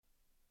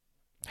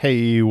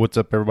Hey, what's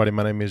up, everybody?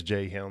 My name is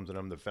Jay Helms, and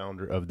I'm the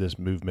founder of this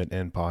movement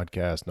and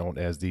podcast known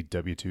as the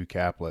W2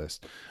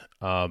 Capitalist.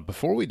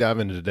 Before we dive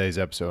into today's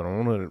episode, I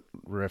want to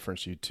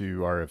reference you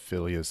to our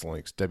affiliates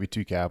links,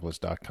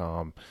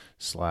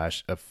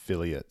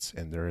 w2capitalist.com/affiliates,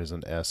 and there is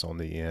an S on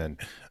the end.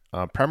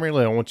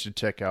 Primarily, I want you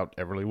to check out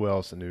Everly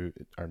Wells,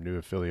 our new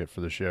affiliate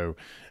for the show.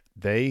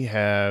 They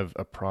have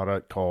a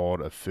product called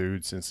a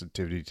food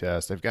sensitivity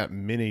test. They've got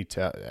many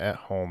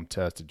at-home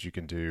tests that you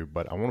can do,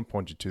 but I want to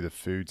point you to the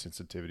food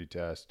sensitivity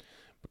test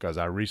because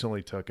I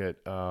recently took it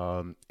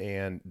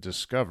and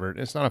discovered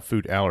it's not a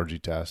food allergy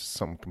test, it's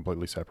something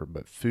completely separate,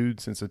 but food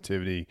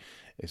sensitivity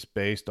is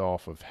based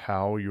off of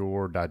how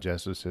your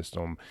digestive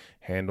system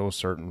handles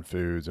certain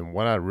foods. And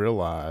what I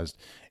realized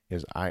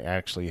is I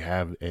actually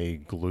have a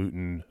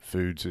gluten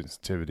food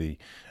sensitivity.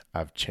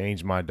 I've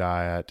changed my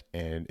diet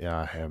and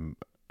I am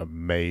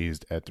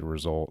amazed at the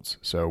results.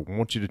 So I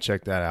want you to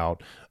check that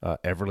out.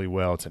 Everly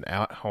Well, it's an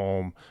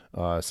at-home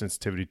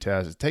sensitivity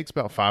test. It takes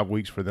about 5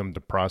 weeks for them to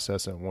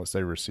process it once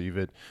they receive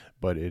it,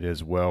 but it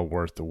is well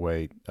worth the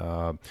wait.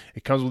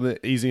 It comes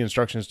with easy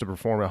instructions to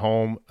perform at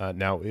home.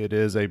 Now, it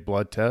is a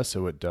blood test,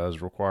 so it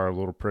does require a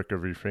little prick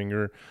of your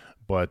finger,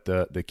 but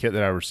the kit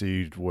that I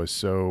received was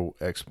so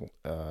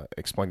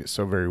explained it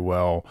so very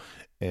well,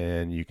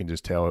 and you can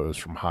just tell it was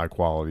from high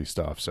quality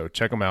stuff. So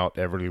check them out,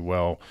 Everly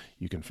Well.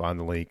 You can find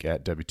the link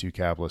at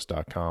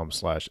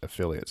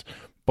w2capitalist.com/affiliates.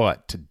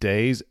 But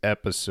today's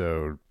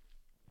episode,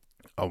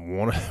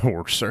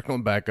 we're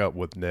circling back up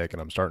with Nick,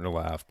 and I'm starting to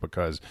laugh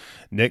because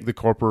Nick, the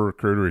corporate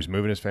recruiter, is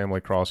moving his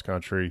family cross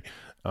country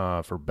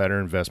for better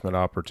investment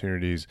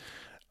opportunities.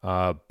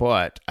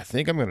 But I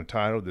think I'm going to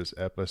title this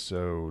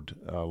episode,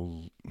 I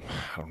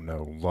don't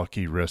know,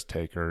 Lucky Risk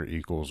Taker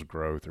equals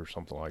growth or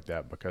something like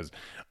that. Because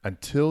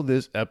until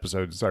this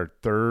episode, it's our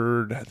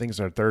third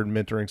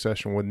mentoring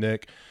session with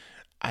Nick.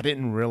 I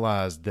didn't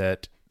realize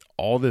that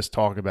all this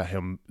talk about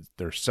him,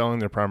 they're selling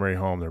their primary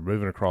home, they're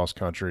moving across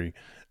country.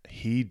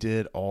 He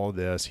did all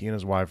this. He and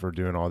his wife are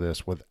doing all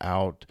this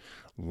without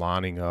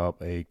lining up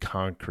a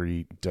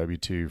concrete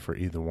W-2 for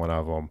either one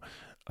of them.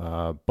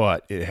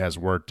 But it has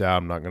worked out.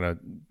 I'm not going to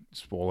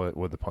spoil it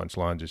with the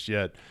punchline just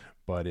yet,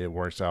 but it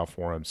works out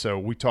for him. So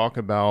we talk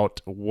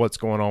about what's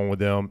going on with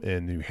them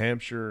in New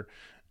Hampshire,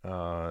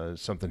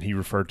 something he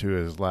referred to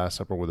as Last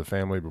Supper with the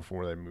family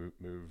before they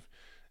move.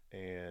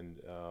 And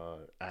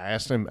I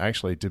asked him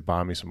actually to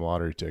buy me some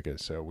lottery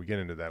tickets. So we get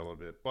into that a little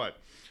bit. But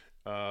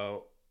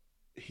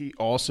he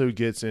also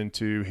gets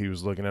into, he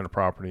was looking at a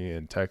property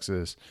in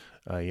Texas.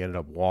 He ended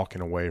up walking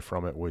away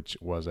from it, which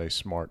was a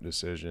smart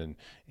decision,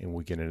 and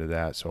we get into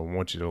that. So I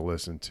want you to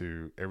listen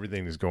to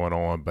everything that's going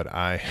on, but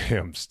I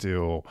am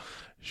still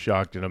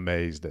shocked and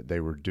amazed that they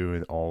were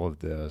doing all of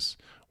this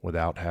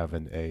without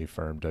having a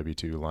firm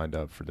W-2 lined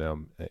up for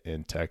them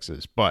in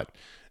Texas. But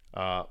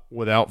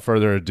without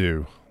further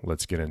ado,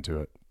 let's get into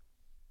it.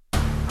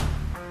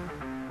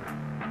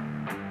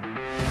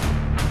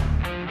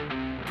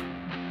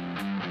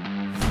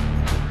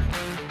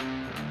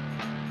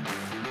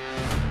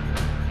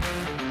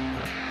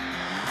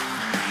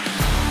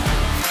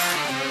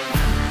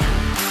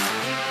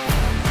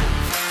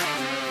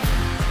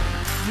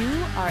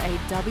 A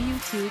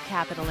W-2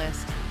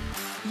 capitalist.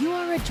 You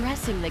are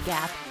addressing the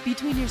gap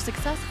between your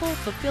successful,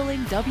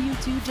 fulfilling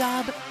W-2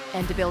 job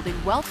and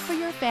building wealth for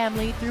your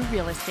family through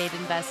real estate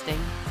investing.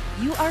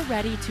 You are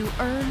ready to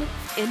earn,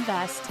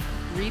 invest,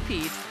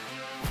 repeat.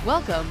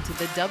 Welcome to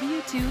the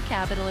W-2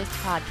 Capitalist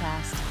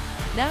Podcast.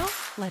 Now,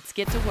 let's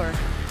get to work.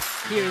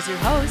 Here's your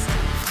host,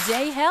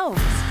 Jay Helms.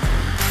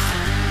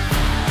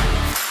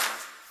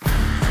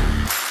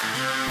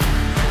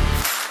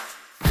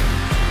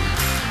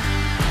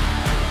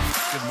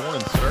 Good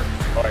morning, sir.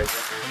 How are you?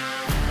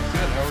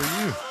 Good. How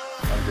are you?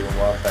 I'm doing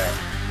well, thanks.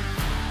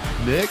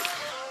 Nick,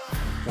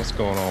 what's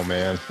going on,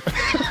 man?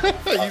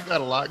 You've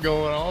got a lot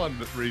going on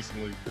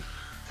recently.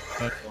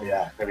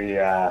 Yeah,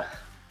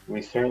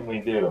 we certainly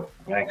do.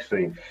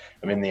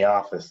 I'm in the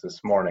office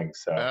this morning,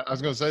 so I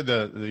was going to say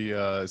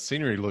the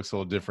scenery looks a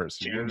little different.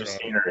 So the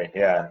scenery.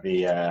 Yeah,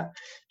 the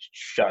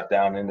shot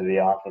down into the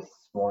office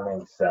this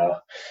morning, so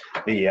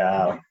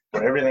the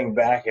everything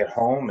back at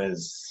home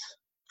is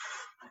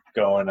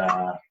going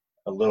a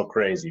little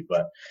crazy,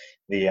 but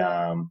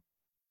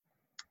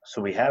so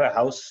we had a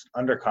house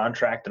under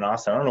contract in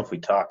Austin. I don't know if we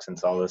talked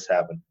since all this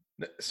happened.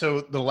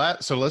 So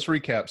let's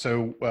recap.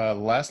 So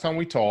last time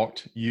we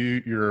talked,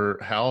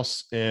 your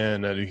house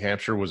in New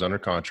Hampshire was under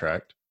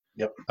contract.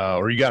 Yep.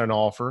 Or you got an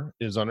offer.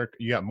 You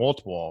got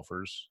multiple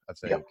offers, I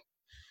think. Yep.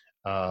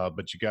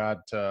 But you got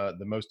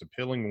the most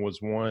appealing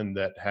was one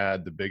that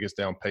had the biggest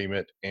down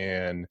payment,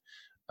 and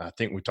I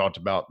think we talked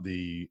about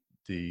the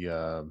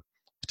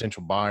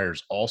potential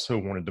buyers also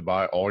wanted to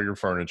buy all your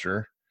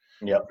furniture.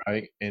 Yep.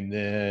 Right. And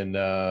then,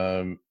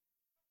 and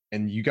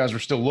you guys were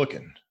still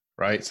looking,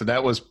 right? So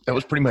that was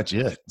pretty much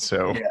it.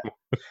 So, yeah.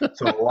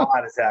 So a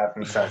lot has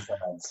happened since then.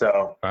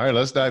 So, all right,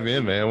 let's dive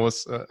in, man.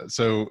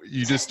 So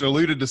you just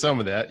alluded to some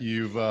of that.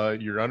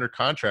 You're under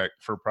contract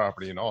for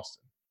property in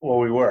Austin. Well,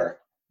 we were.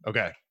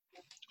 Okay.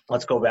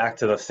 let's go back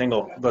to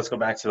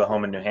the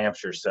home in New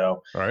Hampshire.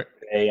 So All right.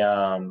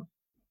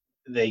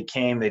 they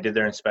came, they did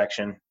their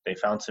inspection. They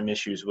found some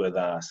issues with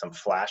some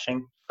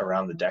flashing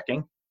around the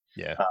decking.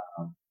 Yeah.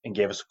 And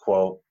gave us a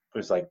quote. It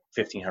was like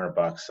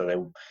 $1,500.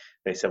 So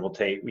they said, we'll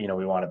take, we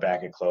want it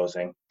back at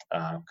closing,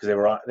 because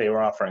they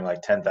were offering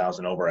like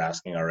 10,000 over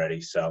asking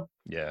already. So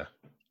yeah.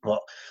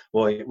 Well,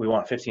 we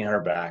want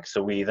 1,500 back.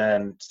 So we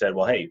then said,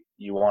 well, hey,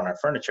 you want our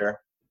furniture?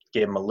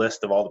 Gave them a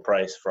list of all the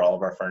price for all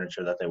of our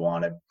furniture that they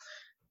wanted.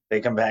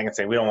 They come back and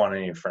say, we don't want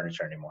any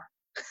furniture anymore.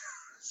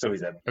 So we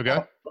said, okay.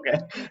 Oh,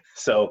 okay.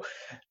 So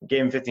gave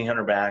them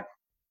 1,500 back.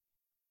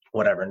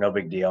 Whatever, no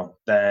big deal.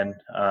 Then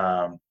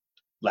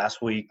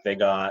last week they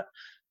got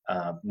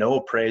no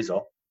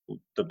appraisal.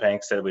 The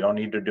bank said we don't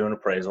need to do an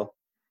appraisal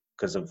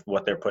because of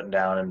what they're putting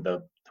down and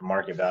the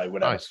market value,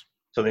 whatever. Nice.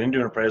 So they didn't do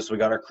an appraisal. So we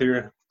got our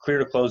clear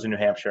to close in New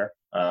Hampshire.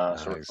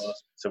 Nice.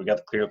 So we got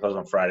the clear to close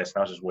on Friday. So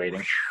now it's just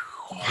waiting.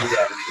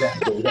 Yeah,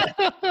 exactly,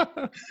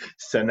 yeah.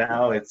 So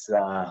now it's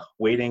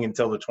waiting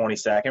until the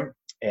 22nd.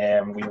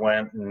 And we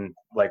went and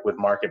like with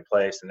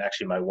Marketplace, and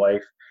actually my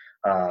wife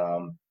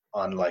on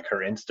like her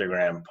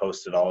Instagram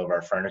posted all of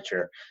our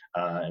furniture,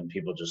 and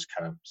people just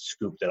kind of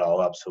scooped it all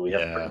up. So we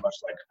have pretty much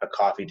like a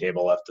coffee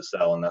table left to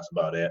sell, and that's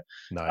about it.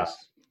 Nice.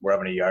 We're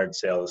having a yard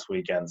sale this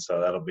weekend, so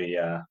that'll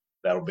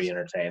be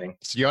entertaining.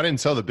 So y'all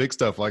didn't sell the big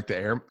stuff like the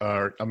air.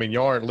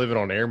 Y'all aren't living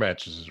on air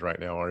mattresses right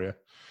now, are you?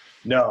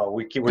 No,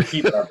 we're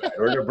keeping our bed.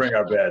 We're gonna bring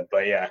our bed,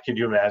 but yeah, can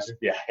you imagine?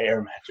 Yeah,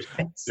 air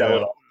mattress. Sell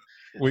it all.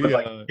 We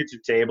like kitchen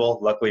table.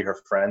 Luckily, her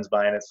friend's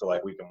buying it, so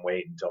like we can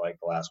wait until like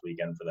the last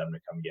weekend for them to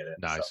come get it.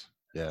 Nice.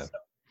 So,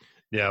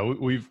 yeah.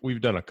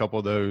 We've done a couple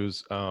of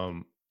those.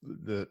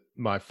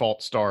 My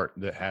false start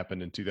that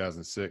happened in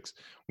 2006.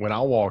 When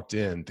I walked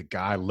in, the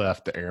guy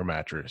left the air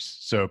mattress.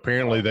 So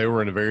apparently they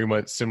were in a very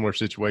much similar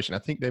situation. I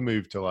think they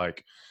moved to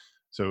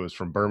so it was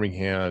from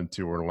Birmingham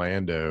to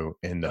Orlando,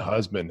 and the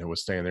husband who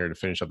was staying there to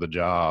finish up the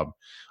job.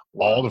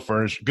 All the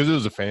furniture, because it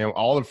was a family,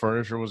 all the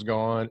furniture was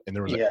gone, and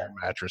there was an air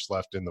mattress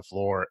left in the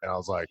floor. And I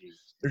was like,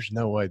 "There's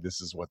no way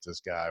this is what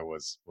this guy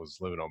was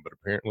living on," but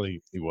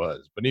apparently he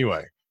was. But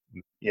anyway,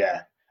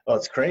 yeah. Well,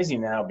 it's crazy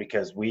now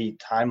because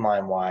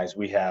timeline wise,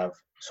 we have.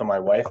 So my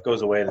wife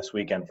goes away this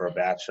weekend for a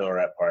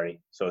bachelorette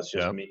party, so it's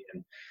just me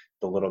and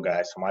the little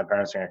guy. So my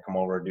parents are gonna come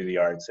over and do the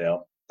yard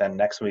sale. Then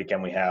next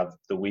weekend we have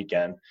the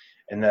weekend,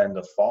 and then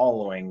the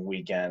following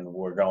weekend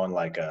we're going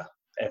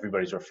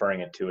everybody's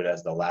referring to it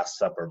as the Last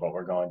Supper, but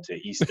we're going to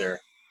Easter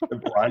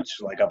brunch,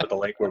 like up at the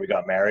lake where we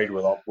got married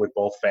with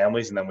both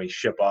families, and then we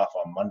ship off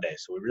on Monday.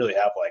 So we really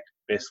have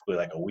basically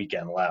a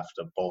weekend left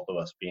of both of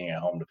us being at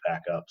home to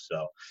pack up.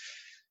 So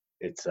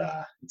it's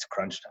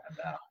crunch time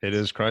now. It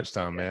is crunch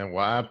time, man.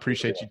 Well, I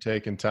appreciate you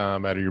taking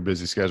time out of your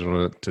busy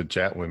schedule to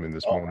chat with me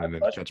this morning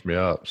and catch me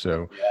up.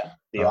 So yeah,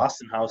 the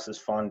Austin house is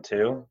fun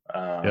too.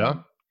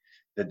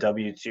 The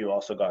W-2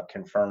 also got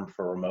confirmed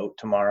for remote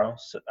tomorrow.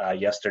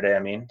 Yesterday, I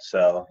mean.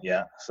 So,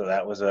 yeah. So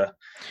that was a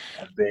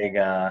big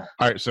all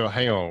right. So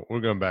hang on. We're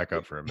going to back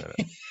up for a minute.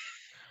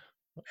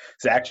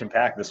 It's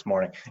action-packed this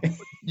morning.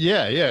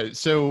 Yeah.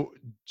 So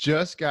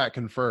just got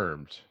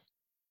confirmed.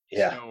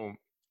 Yeah. So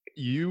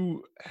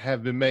you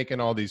have been making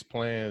all these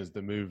plans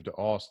to move to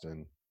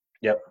Austin.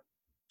 Yep.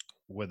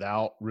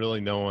 Without really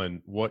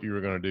knowing what you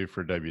were going to do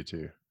for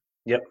W-2.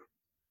 Yep.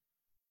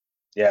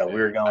 Yeah, we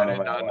were going.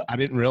 I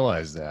didn't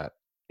realize that.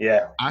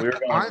 Yeah. I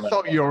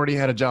thought you already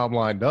had a job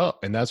lined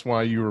up, and that's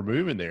why you were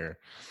moving there.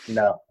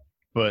 No.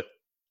 But,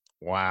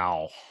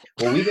 wow.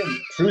 Well, we didn't,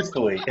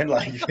 truthfully, and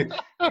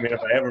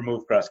if I ever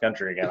move cross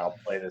country again, I'll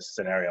play this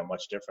scenario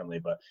much differently.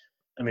 But,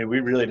 we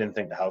really didn't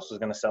think the house was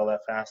going to sell that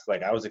fast.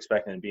 I was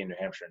expecting to be in New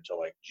Hampshire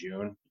until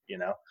June,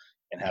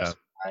 and have some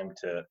time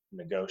to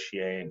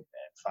negotiate and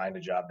find a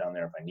job down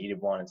there if I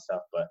needed one and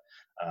stuff. But,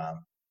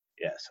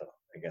 so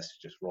I guess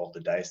just rolled the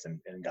dice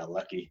and got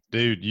lucky.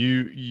 Dude,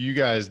 you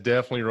guys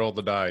definitely rolled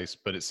the dice,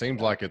 but it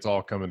seems like it's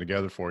all coming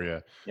together for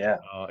you. Yeah.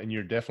 And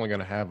you're definitely going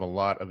to have a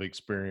lot of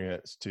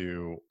experience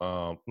to,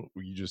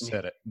 you just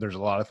said it. There's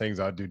a lot of things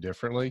I'd do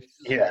differently.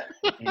 Yeah.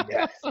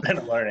 It's been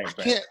a learning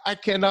experience. I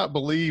cannot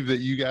believe that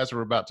you guys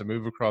were about to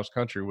move across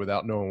country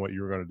without knowing what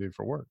you were going to do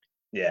for work.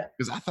 Yeah.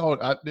 Because I thought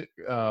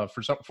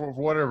for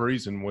whatever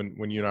reason,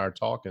 when you and I are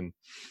talking,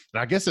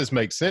 and I guess this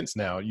makes sense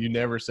now, you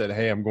never said,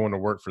 "Hey, I'm going to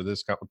work for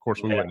this company." Of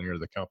course, we wouldn't hear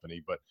the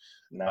company, but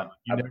no,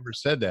 you never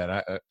said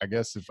that. I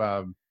guess if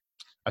I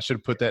should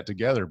have put that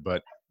together,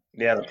 but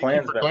yeah, the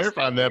plan's been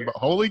clarifying that. But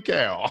holy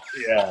cow!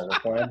 Yeah, the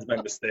plan's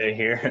been to stay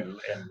here, and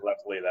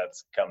luckily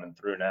that's coming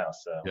through now.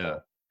 So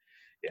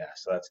yeah,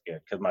 so that's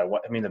good because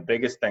the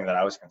biggest thing that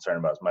I was concerned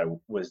about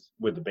was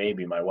with the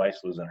baby. My wife's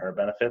losing her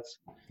benefits.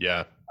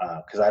 Yeah.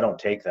 Because I don't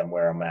take them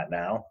where I'm at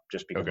now,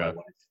 just because my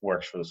wife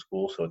works for the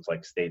school, so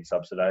it's state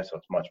subsidized, so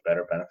it's much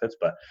better benefits.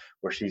 But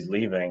where she's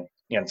leaving,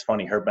 it's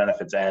funny, her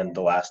benefits end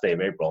the last day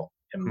of April,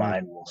 and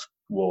mine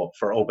will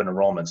for open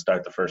enrollment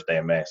start the first day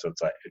of May. So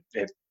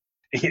it's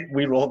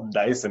we rolled the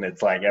dice, and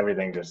it's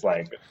everything just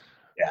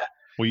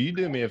Will you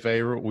do me a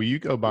favor? Will you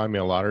go buy me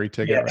a lottery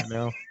ticket Yeah. right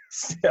now?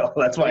 So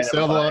that's why I Is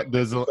never bought it.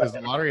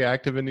 the lottery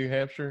active in New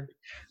Hampshire?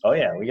 Oh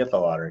yeah, we get the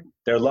lottery.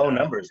 They're low Yeah.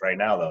 numbers right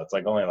now though. It's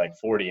like only like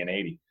 40 and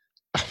 80.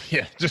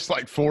 Yeah, just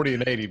like 40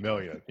 and 80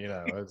 million.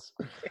 It's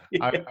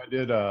I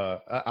did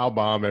I'll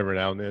buy them every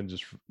now and then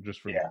just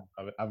for Yeah.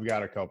 I've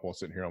got a couple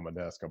sitting here on my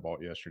desk I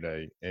bought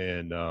yesterday,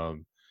 and a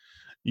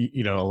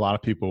lot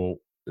of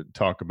people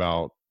talk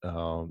about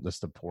this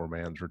the poor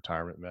man's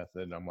retirement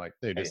method, and I'm like,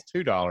 dude, it's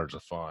 $2 a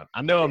fund.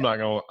 I know I'm not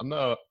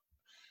gonna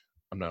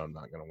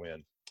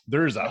win.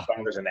 There's My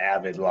father's an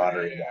avid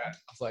lottery guy.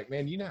 I was like,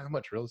 man, you know how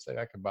much real estate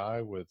I could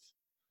buy with?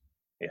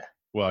 Yeah.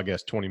 Well, I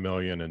guess 20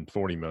 million and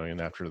 40 million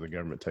after the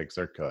government takes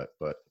their cut,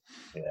 but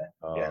Yeah.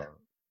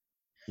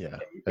 yeah, You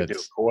could do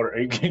a quarter.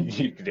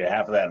 You could do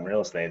half of that in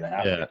real estate. And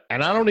half of yeah. it.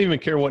 And I don't even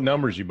care what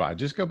numbers you buy.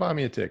 Just go buy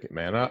me a ticket,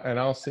 man.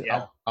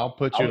 I'll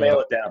put you. I'll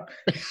mail it down.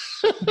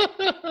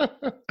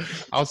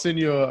 I'll send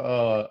you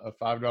a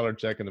 $5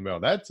 check in the mail.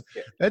 That's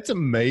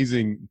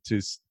amazing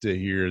to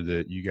hear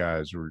that you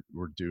guys were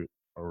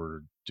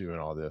doing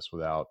all this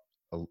without.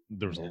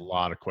 There was a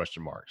lot of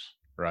question marks,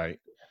 right?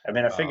 I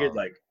mean, I figured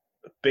like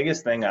the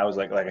biggest thing I was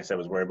like I said,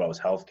 was worried about was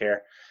healthcare.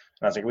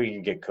 And I was like, we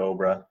can get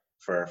Cobra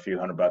for a few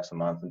 $100 a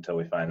month until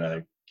we find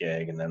another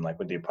gig. And then like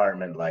with the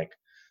apartment, like,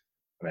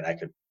 I mean, I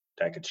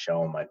could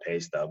show them my pay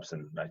stubs,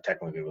 and I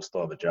technically will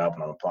still have a job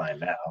when I'm applying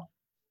now.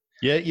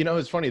 Yeah,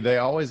 it's funny. They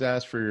always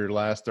ask for your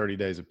last 30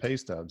 days of pay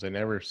stubs. They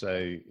never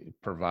say,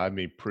 provide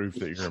me proof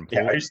that you're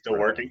employed. Yeah, are you still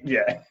working?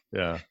 Yeah.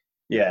 Yeah.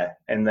 Yeah.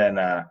 And then,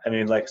 I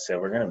mean, like I said,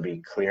 we're going to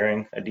be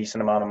clearing a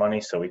decent amount of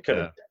money. So we could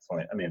have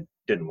definitely, I mean,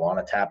 didn't want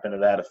to tap into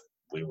that if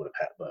we would have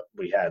had, but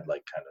we had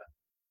like kind of,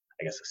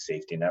 I guess, a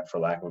safety net for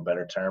lack of a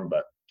better term.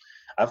 But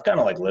I've kind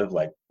of like lived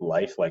like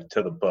life, like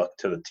to the book,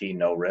 to the T,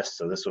 no risk.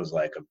 So this was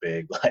like a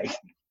big, like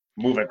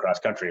moving across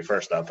country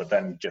first up, but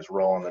then just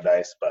rolling the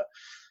dice. But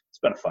it's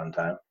been a fun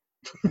time.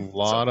 A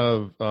lot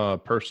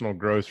of personal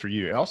growth for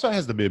you. It also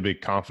has to be a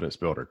big confidence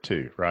builder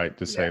too, right?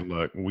 To say,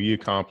 look, we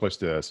accomplished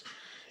this.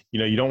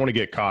 You don't want to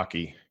get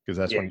cocky because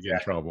that's when you get in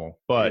trouble.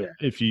 But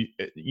if you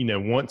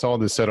once all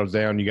this settles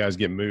down, you guys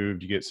get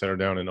moved, you get settled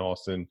down in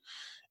Austin,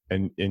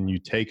 and you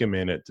take a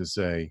minute to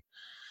say,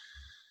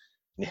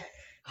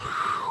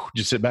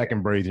 just sit back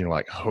and breathe, and you're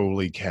like,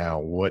 holy cow,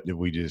 what did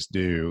we just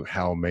do?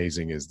 How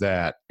amazing is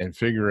that? And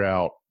figure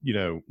out,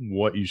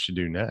 what you should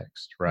do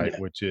next, right?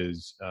 Which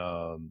is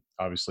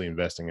obviously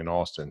investing in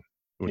Austin,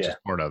 which is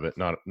part of it,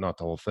 not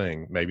the whole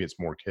thing. Maybe it's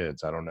more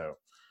kids. I don't know.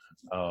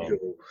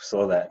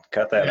 Slow that.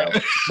 Cut that out.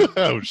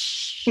 Oh,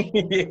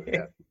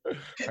 yeah.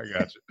 I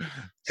got you.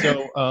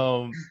 So,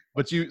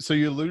 but you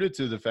alluded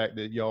to the fact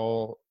that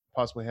y'all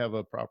possibly have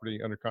a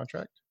property under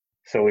contract.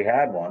 So we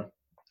had one.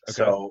 Okay.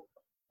 So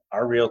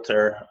our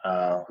realtor,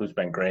 who's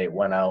been great,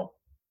 went out.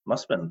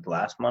 Must have been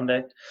last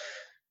Monday.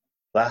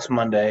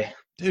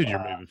 Dude, you're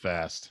moving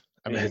fast.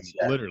 I mean,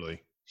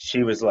 literally.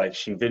 She was like,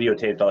 she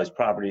videotaped all these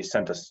properties,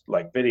 sent us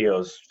like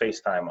videos,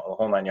 FaceTime, the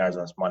whole 9 yards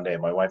on this Monday.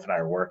 My wife and I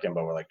are working,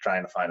 but we're like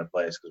trying to find a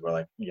place because we're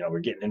like, we're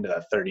getting into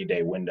that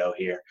 30-day window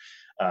here.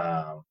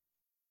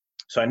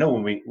 So I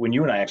know when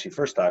you and I actually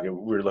first talked, we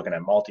were looking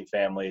at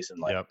multifamilies, and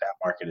like that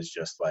market is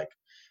just like,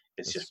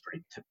 it's just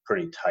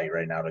pretty tight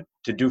right now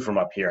to do from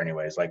up here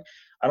anyways. Like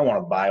I don't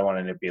want to buy one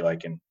and it be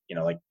like in,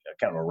 like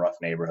kind of a rough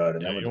neighborhood.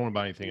 And you don't want to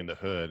buy anything in the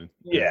hood.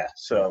 Yeah.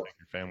 So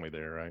your family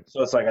there, right?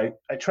 So it's like,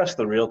 I trust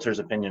the realtor's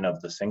opinion of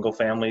the single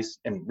families,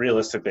 and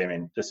realistically, I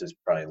mean, this is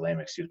probably a lame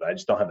excuse, but I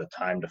just don't have the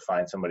time to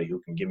find somebody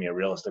who can give me a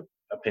realistic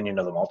opinion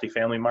of the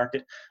multifamily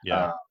market.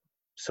 Yeah.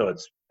 So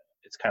it's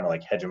kind of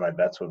like hedging my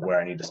bets with where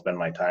I need to spend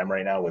my time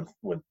right now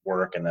with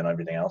work and then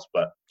everything else.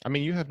 But I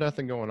mean, you have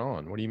nothing going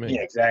on. What do you mean?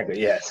 Yeah, exactly.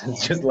 Yes.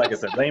 It's just like I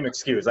said, lame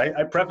excuse.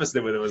 I prefaced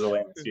it with it was a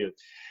lame excuse.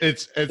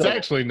 It's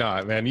actually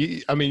not, man.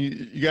 You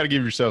got to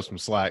give yourself some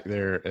slack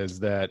there. Is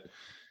that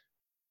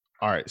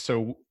all right?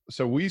 So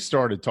we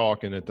started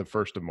talking at the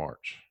 1st of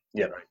March.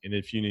 Yeah. Right? And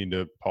if you need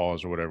to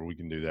pause or whatever, we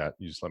can do that.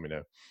 You just let me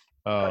know.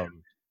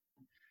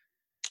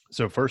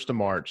 So 1st of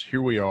March,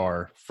 here we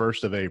are,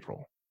 1st of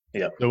April.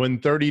 Yeah. So in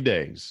 30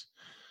 days,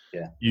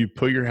 you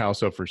put your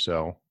house up for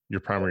sale, your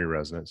primary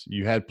residence.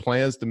 You had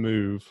plans to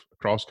move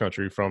across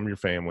country from your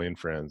family and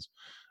friends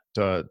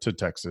to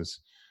Texas.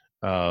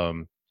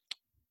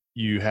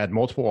 You had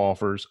multiple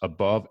offers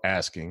above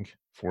asking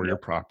for your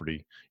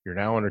property. You're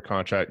now under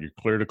contract. You're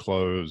clear to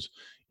close.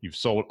 You've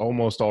sold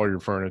almost all your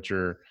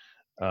furniture.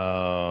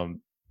 Apparently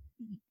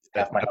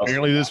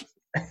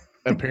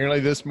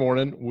this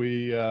morning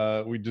we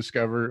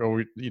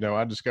discovered,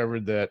 I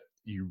discovered that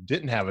you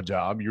didn't have a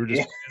job. You were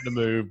just planning to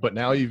move, but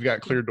now you've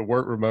got cleared to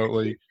work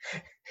remotely.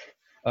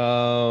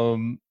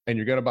 And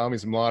you're going to buy me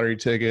some lottery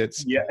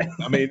tickets. Yeah.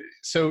 I mean,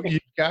 so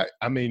dude,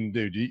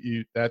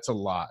 you that's a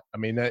lot. I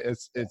mean,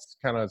 it's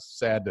kind of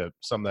sad to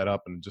sum that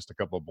up in just a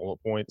couple of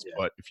bullet points,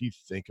 but if you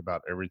think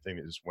about everything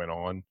that just went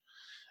on.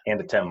 And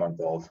a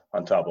 10-month-old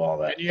on top of all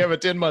that. And you have a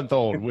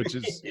 10-month-old, which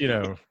is,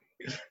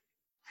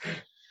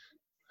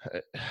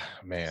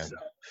 man.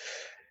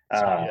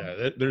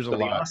 There's a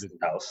lot. Austin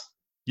house.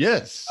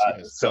 Yes. Tell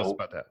us So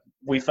about that.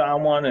 we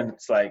found one, and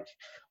it's like,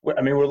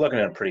 we're looking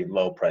at a pretty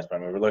low price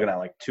point. I mean, we're looking at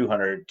like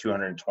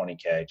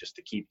 220K just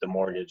to keep the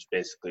mortgage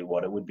basically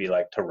what it would be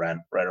like to rent,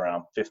 right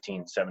around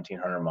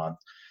 1,700 a month.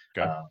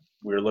 Okay.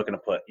 We were looking to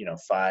put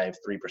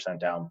 3%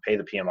 down, pay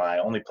the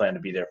PMI, only plan to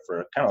be there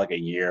for kind of like a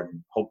year,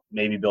 hope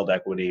maybe build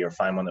equity or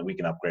find one that we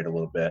can upgrade a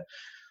little bit.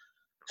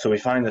 So we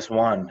find this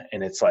one,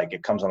 and it's like,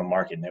 it comes on the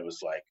market, and it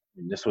was like,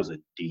 this was a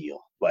deal.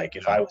 Like,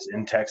 if I was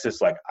in Texas,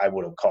 like, I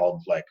would have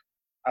called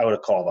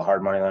a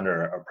hard money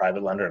lender or a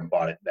private lender and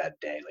bought it that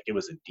day. Like, it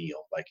was a deal.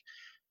 Like,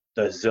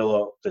 the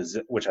Zillow,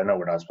 which I know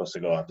we're not supposed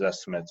to go off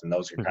estimates, and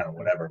those are kind of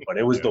whatever, but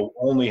it was the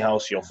only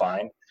house you'll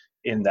find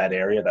in that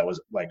area that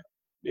was like,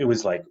 it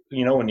was like,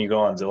 when you go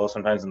on Zillow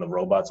sometimes and the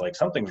robot's like,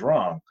 something's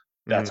wrong.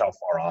 That's how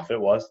far off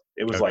it was.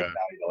 It was like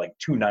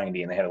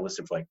 290, and they had it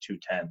listed for like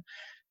 210.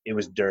 It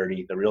was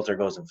dirty. The realtor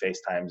goes and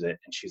FaceTimes it,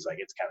 and she's like,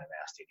 it's kind of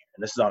nasty here.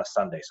 And this is on a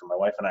Sunday, so my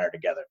wife and I are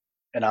together.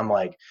 And I'm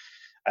like,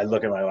 I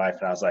look at my wife,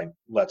 and I was like,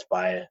 let's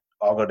buy it.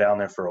 I'll go down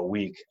there for a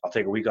week. I'll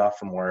take a week off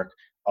from work.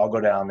 I'll go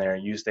down there.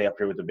 You stay up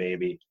here with the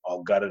baby.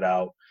 I'll gut it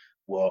out.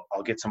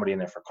 I'll get somebody in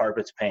there for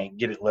carpets, paint,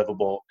 get it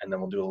livable, and then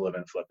we'll do a live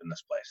and flip in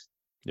this place.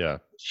 Yeah.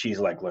 She's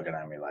like looking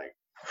at me like,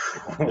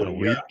 a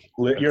week?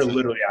 You're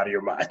literally out of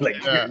your mind.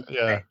 Like,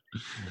 yeah.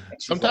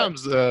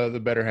 Sometimes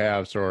the better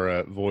halves are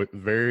a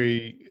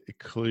very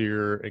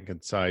clear and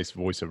concise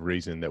voice of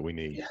reason that we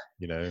need.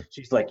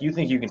 She's like, you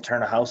think you can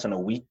turn a house in a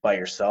week by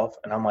yourself?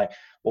 And I'm like,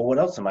 well, what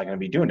else am I going to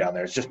be doing down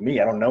there? It's just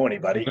me. I don't know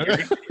anybody. I'm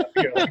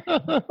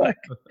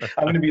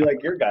going to be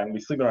like your guy. I'm going to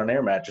be sleeping on an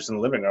air mattress in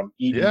the living room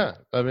eating. Yeah,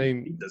 I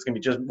mean, that's going to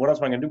be just, what else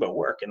am I going to do but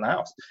work in the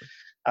house?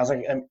 I was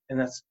like, and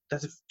that's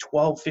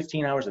 12,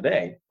 15 hours a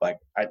day. Like,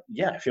 I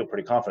feel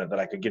pretty confident that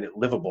I could get it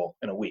livable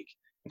in a week.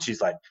 And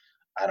she's like,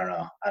 I don't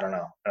know.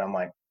 And I'm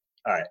like,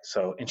 all right.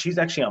 So, and she's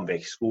actually on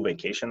school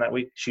vacation that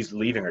week. She's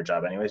leaving her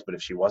job anyways, but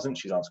if she wasn't,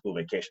 she's on school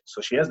vacation.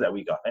 So she has that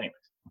week off anyways.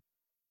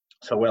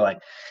 So we're like,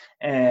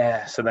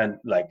 so then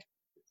like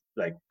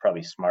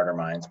probably smarter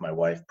minds, my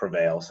wife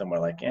prevails, and we're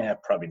like,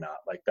 probably not.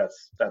 Like,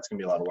 that's gonna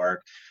be a lot of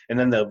work. And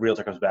then the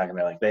realtor comes back, and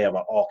they're like, they have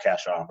all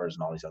cash offers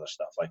and all these other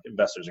stuff. Like,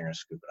 investors are gonna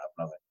scoop it up.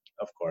 And I was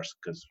like, of course,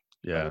 because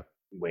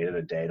we waited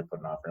a day to put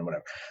an offer in,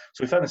 whatever.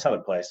 So we found this other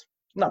place,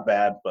 not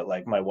bad, but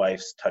like my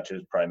wife's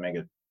touches probably make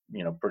it,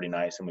 pretty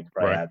nice, and we could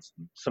probably add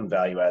some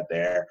value add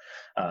there.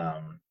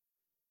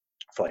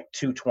 For like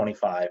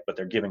 $225, but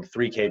they're giving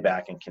 $3K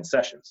back in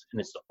concessions, and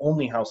it's the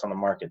only house on the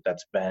market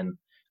that's been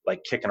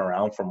like kicking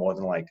around for more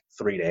than like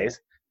 3 days.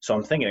 So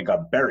I'm thinking it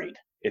got buried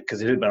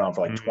because it had been on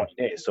for like 20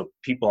 days. So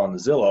people on the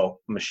Zillow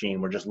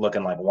machine were just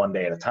looking like one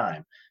day at a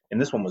time,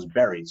 and this one was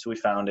buried. So we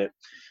found it,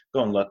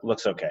 go and look,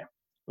 looks okay.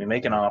 We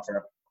make an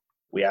offer,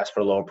 we ask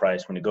for a lower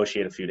price, we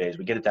negotiate a few days,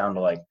 we get it down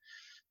to like,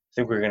 I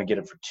think we were going to get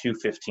it for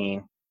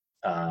 $215,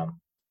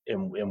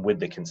 and with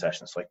the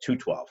concessions, so like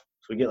 $212. So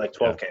we get like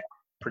 $12K,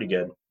 pretty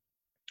good.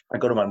 I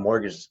go to my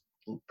mortgage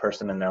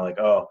person, and they're like,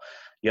 oh,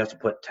 you have to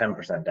put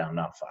 10% down,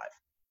 not 5.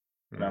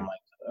 And I'm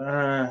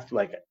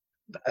like,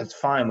 that's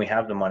fine. We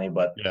have the money,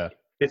 but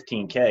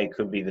 15K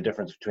could be the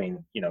difference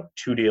between,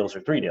 2 deals or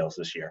 3 deals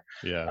this year.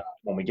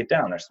 When we get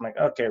down there. So I'm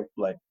like, okay,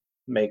 like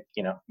make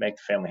the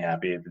family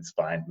happy. If it's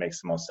fine,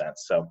 makes the most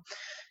sense. So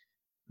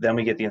then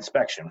we get the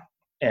inspection,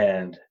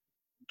 and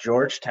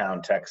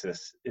Georgetown,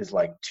 Texas is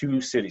like 2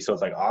 cities. So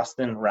it's like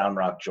Austin, Round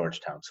Rock,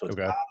 Georgetown. So it's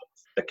out of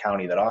the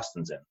county that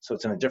Austin's in. So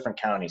it's in a different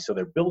county. So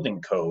their building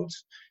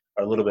codes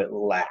are a little bit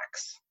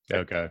lax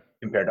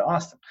compared to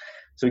Austin.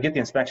 So we get the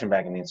inspection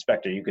back, and the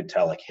inspector, you could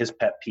tell, like, his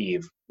pet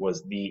peeve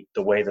was the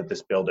way that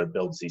this builder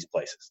builds these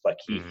places. Like,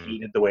 he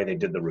hated the way they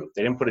did the roof.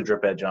 They didn't put a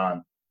drip edge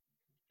on,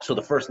 so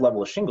the first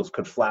level of shingles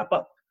could flap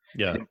up.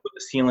 They didn't put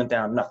the sealant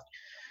down, nothing.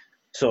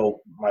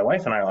 So my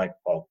wife and I are like,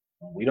 well,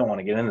 we don't want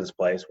to get into this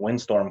place.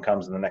 Windstorm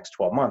comes in the next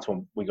 12 months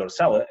when we go to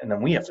sell it, and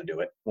then we have to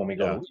do it when we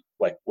go.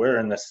 Like, we're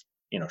in this,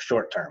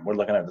 short term. We're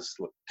looking at this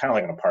kind of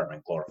like an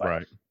apartment glorified.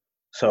 Right.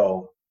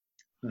 So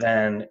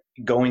then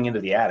going into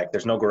the attic,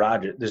 there's no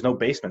garage, there's no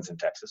basements in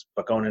Texas,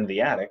 but going into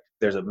the attic,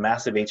 there's a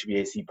massive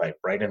HVAC pipe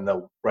right in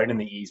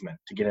the easement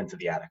to get into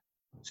the attic.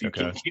 So you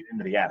can't get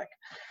into the attic.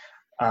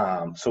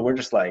 So we're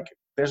just like,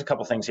 there's a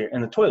couple things here,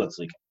 and the toilet's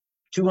leaking.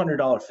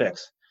 $200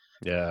 fix.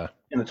 Yeah.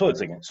 And the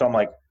toilet's leaking. So I'm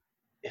like,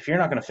 if you're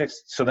not going to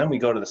fix, so then we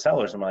go to the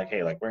sellers, and I'm like,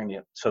 hey, like, we're going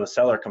to, so the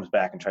seller comes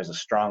back and tries to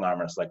strong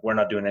arm us, like, we're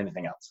not doing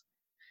anything else.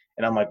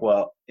 And I'm like,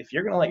 well, if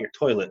you're going to let your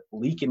toilet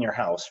leak in your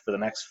house for the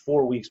next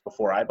 4 weeks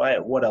before I buy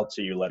it, what else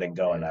are you letting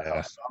go in that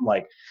house? So I'm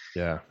like,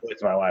 to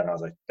my wife, and I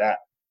was like, that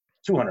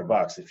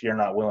 $200, if you're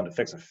not willing to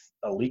fix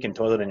a leaking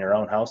toilet in your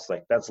own house,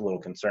 like, that's a little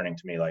concerning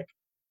to me. Like,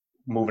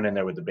 moving in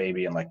there with the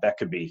baby, and like, that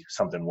could be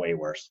something way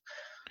worse.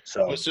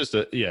 So it's just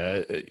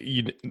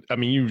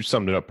you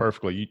summed it up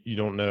perfectly. You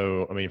don't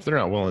know. I mean, if they're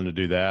not willing to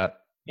do that,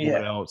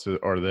 what else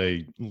are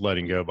they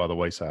letting go by the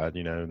wayside?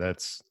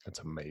 That's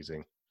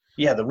amazing.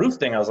 Yeah, the roof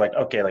thing, I was like,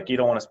 okay, like, you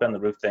don't want to spend the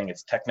roof thing.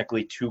 It's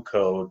technically to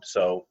code,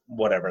 so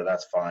whatever,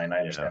 that's fine. I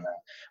understand that.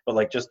 But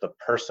like, just the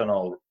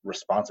personal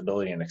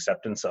responsibility and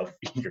acceptance of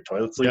your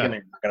toilet's leaking and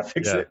you're not going to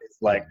fix it. It's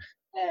like,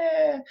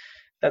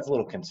 that's a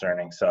little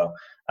concerning. So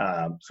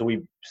so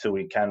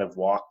we kind of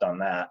walked on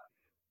that.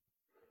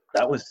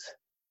 That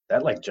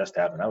like just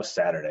happened. That was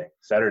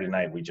Saturday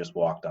night. We just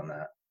walked on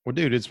that. Well,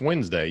 dude, it's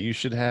Wednesday. You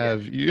should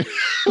have you.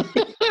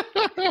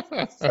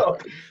 So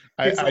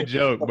I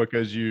joke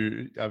because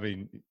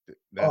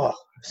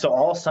so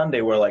all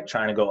Sunday we're like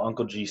trying to go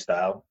Uncle G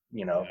style,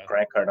 Yeah.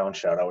 Grant Cardone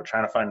shout out. We're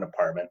trying to find an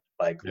apartment,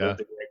 like live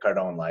the Grant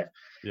Cardone life.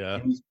 Yeah.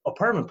 And these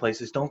apartment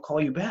places don't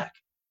call you back.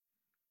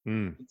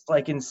 Mm. It's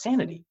like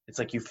insanity. It's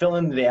like you fill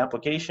in the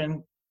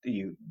application,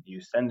 you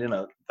send in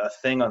a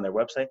thing on their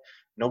website,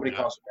 nobody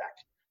calls you back.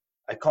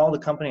 I called the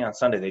company on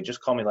Sunday. They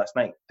just called me last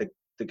night.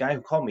 The guy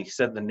who called me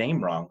said the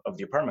name wrong of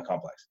the apartment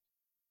complex.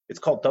 It's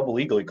called Double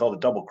Eagle. He called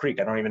it Double Creek.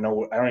 I don't even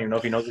know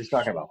if he knows what he's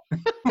talking about.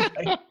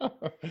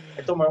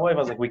 I told my wife, I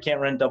was like, we can't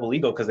rent Double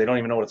Eagle because they don't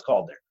even know what it's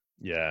called there.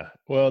 Yeah.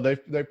 Well, they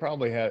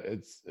probably have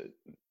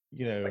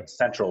like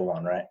central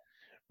one, right?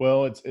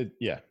 Well,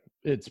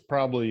 it's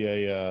probably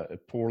a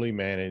poorly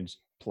managed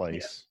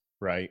place,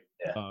 right?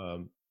 Yeah.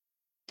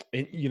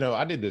 And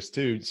I did this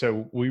too.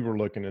 So we were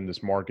looking in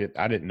this market.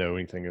 I didn't know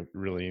anything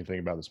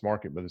about this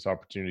market, but this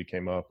opportunity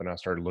came up, and I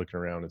started looking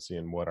around and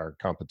seeing what our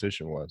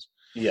competition was.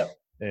 Yeah.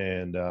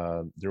 And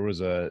there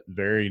was a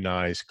very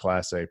nice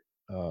Class A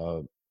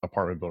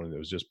apartment building that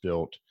was just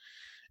built,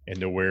 and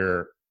to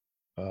where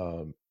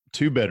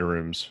 2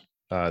 bedrooms,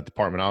 the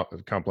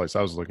apartment complex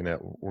I was looking at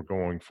were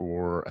going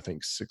for, I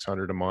think,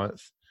 $600 a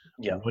month.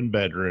 Yeah. 1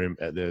 bedroom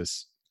at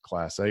this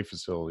Class A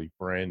facility,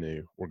 brand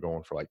new, we're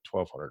going for like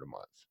 $1,200 a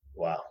month.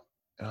 Wow.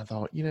 And I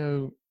thought,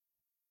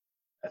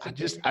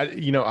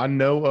 I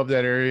know of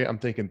that area. I'm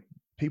thinking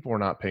people are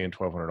not paying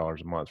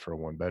 $1,200 a month for a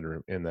 1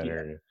 bedroom in that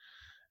area.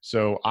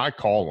 So I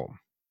call them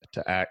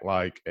to act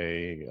like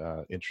a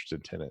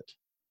interested tenant.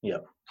 Yeah.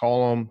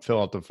 Call them,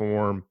 fill out the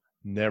form,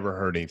 never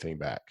heard anything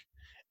back.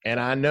 And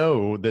I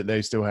know that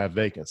they still have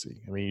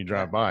vacancy. I mean, you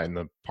drive by and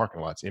the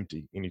parking lot's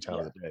empty any time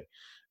of the day.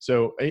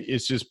 So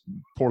it's just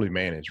poorly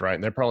managed, right?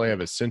 And they probably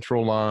have a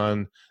central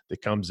line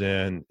that comes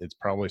in. It's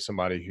probably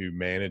somebody who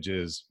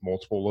manages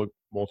multiple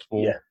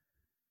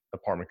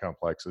apartment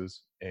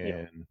complexes.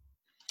 And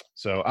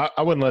so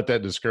I wouldn't let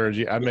that discourage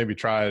you. I'd maybe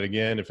try it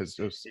again if it's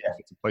a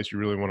place you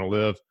really want to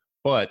live.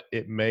 But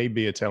it may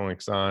be a telling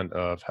sign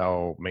of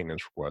how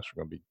maintenance requests are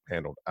going to be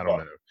handled. I don't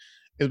know.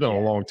 It's been a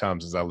long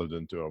time since I lived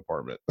into an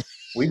apartment.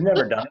 We've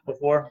never done it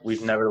before.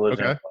 We've never lived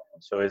in an apartment.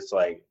 So it's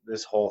like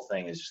this whole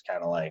thing is just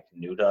kind of like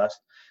new to us.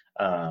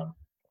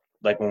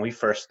 Like when we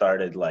first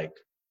started, like,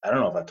 I don't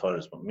know if I told you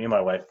this, but me and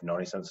my wife have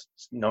known each other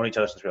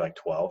since we were like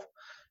 12.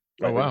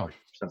 Like, oh, wow.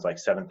 Since like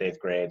 7th, 8th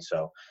grade.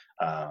 So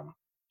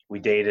we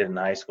dated in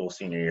high school,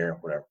 senior year,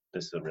 whatever.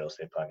 This is a real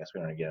estate podcast.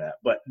 We don't want to get at.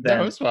 But then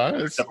no, it's fine.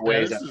 This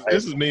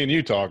is me and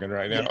you talking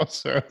right now. Yeah.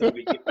 So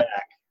we get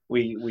back.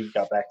 We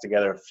got back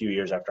together a few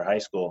years after high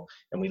school,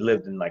 and we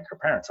lived in like her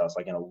parents' house,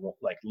 like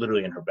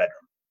literally in her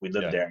bedroom. We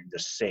lived there and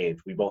just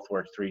saved. We both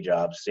worked 3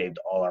 jobs, saved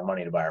all our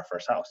money to buy our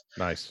first house.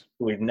 Nice.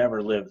 We've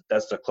never lived.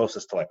 That's the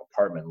closest to like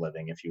apartment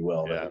living, if you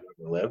will, that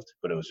we ever lived.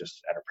 But it was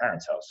just at her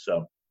parents' house.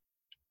 So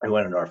we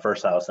went into our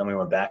first house, then we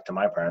went back to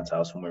my parents'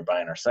 house when we were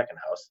buying our second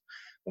house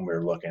when we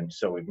were looking.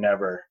 So we've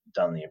never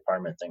done the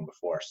apartment thing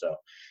before. So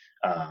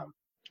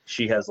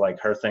she has like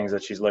her things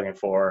that she's looking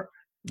for.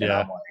 And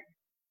I'm like,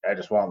 I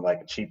just want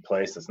like a cheap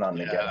place that's not in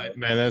the ghetto.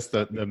 Man, that's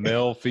the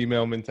male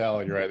female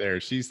mentality right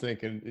there. She's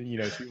thinking,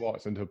 she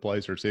walks into a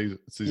place or sees a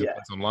place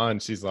online.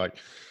 She's like,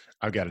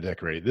 I've got to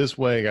decorate it this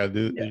way. I got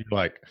to do You're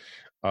like,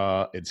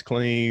 it's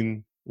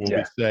clean, we'll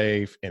be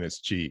safe, and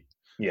it's cheap.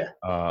 Yeah.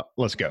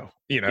 Let's go.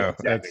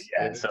 Exactly.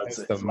 So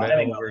it's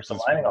lining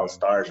all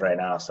stars right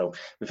now. So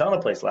we found a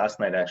place last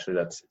night actually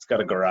it's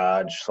got a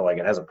garage, so like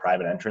it has a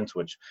private entrance,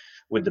 which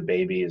with the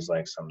baby is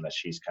like something that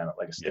she's kind of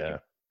like a sticky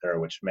there,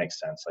 which makes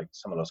sense. Like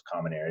some of those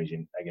common areas,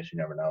 I guess you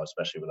never know,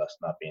 especially with us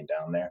not being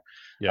down there.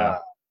 Yeah.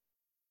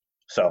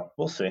 So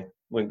we'll see.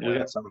 We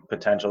got some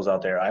potentials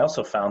out there. I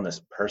also found this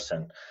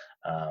person.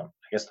 I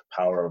guess the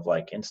power of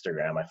like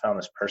Instagram. I found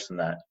this person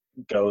that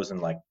goes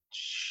and like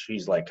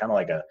she's like kind of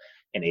like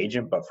an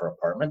agent, but for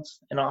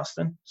apartments in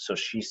Austin. So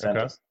she sent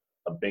us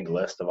a big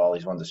list of all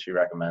these ones that she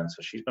recommends.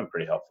 So she's been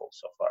pretty helpful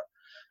so far.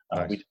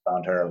 Nice. We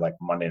found her like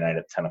Monday night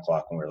at 10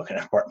 o'clock when we were looking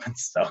at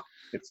apartments. So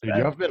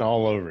y'all have been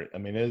all over it. I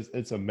mean,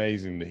 it's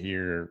amazing to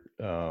hear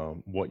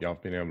what y'all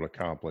have been able to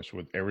accomplish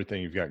with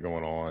everything you've got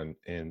going on.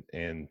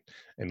 And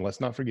let's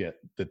not forget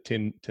the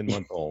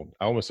 10-month-old.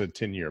 I almost said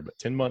 10-year, but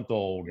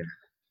 10-month-old.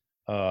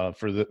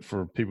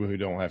 For people who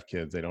don't have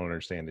kids, they don't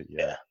understand it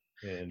yet.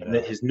 Yeah. And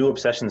his new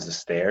obsession is the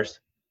stairs.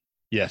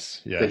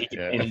 Yes. Yeah.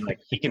 And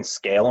he can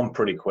scale them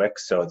pretty quick.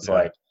 So it's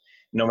like,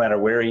 no matter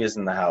where he is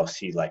in the house,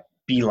 he like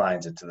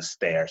beelines it to the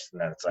stairs.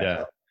 And then it's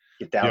like,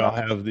 get down.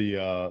 Do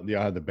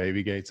y'all have the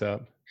baby gates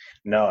up?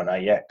 No,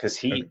 not yet.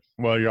 Cause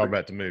well, you're all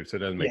about to move, so it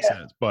doesn't make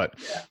sense. But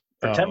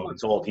for 10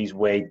 months old, he's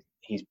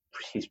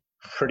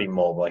pretty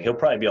mobile. Like he'll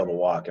probably be able to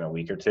walk in a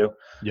week or 2.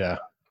 Yeah.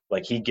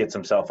 Like he gets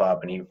himself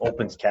up and he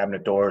opens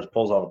cabinet doors,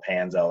 pulls all the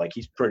pans out. Like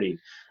he's pretty,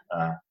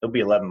 he'll be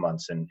 11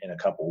 months in a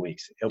couple of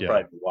weeks. He'll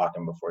probably be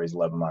walking before he's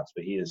 11 months,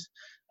 but he is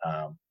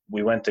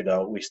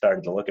we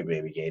started to look at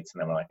baby gates,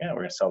 and then we're like, yeah,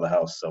 we're gonna sell the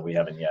house, so we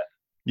haven't yet.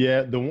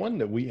 Yeah, the one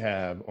that we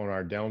have on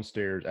our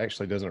downstairs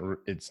actually doesn't.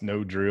 It's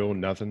no drill,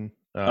 nothing.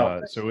 Oh,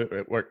 nice. So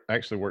it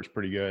actually works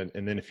pretty good.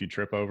 And then if you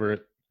trip over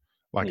it,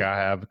 like Yeah. I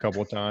have a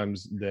couple of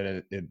times,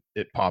 then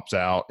it pops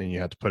out and you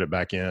have to put it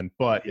back in.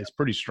 But it's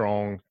pretty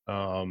strong.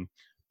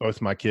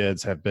 Both my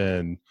kids have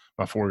been,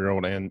 my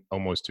 4-year-old and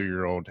almost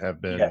 2-year-old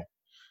have been. Yeah.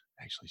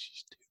 Actually,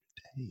 she's 2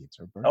 today. It's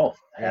her birthday. Oh,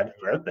 happy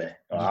birthday!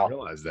 I Wow, didn't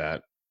realize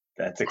that.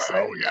 that's Oh,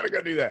 exciting. we gotta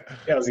go do that.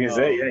 Yeah, I was gonna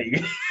say,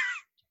 yeah,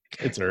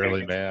 It's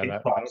early, man. I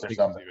don't think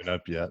it's even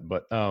up yet,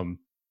 but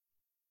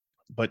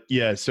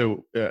yeah.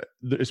 So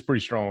it's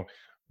pretty strong.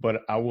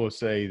 But I will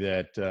say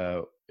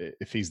that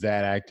if he's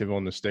that active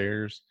on the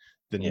stairs,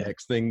 the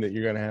next thing that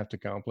you're going to have to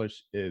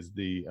accomplish is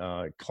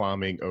the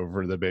climbing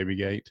over the baby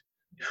gate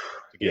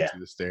to get to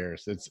the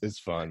stairs. It's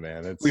fun,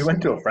 man. We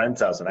went to a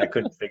friend's house and I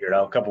couldn't figure it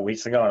out a couple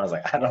weeks ago, and I was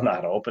like, I don't know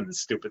how to open this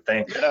stupid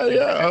thing.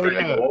 Yeah. I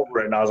go over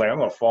it, and I was like, I'm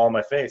gonna fall on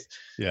my face.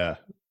 Yeah,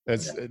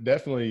 that's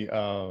definitely.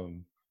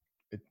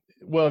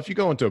 Well, if you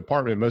go into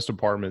apartment, most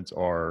apartments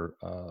are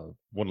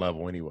one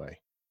level anyway.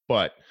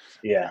 But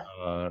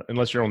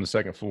unless you're on the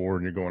second floor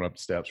and you're going up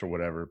the steps or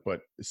whatever. But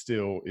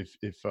still, if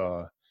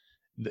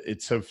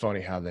it's so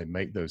funny how they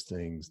make those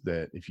things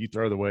that if you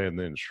throw away in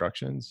the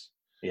instructions,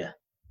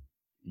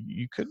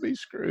 you could be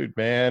screwed,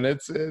 man.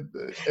 It's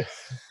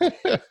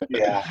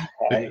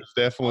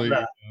definitely.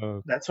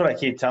 That's what I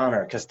keep telling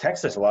her, because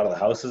Texas, a lot of the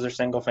houses are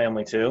single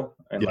family too,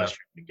 unless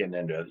you're getting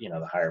into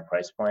the higher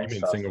price points.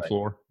 Single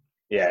floor.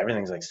 Yeah,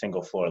 everything's like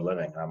single floor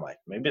living. And I'm like,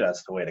 maybe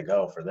that's the way to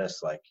go for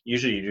this. Like,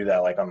 usually you do that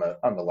like on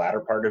the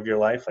latter part of your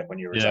life, like when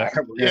you retire.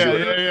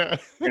 Yeah.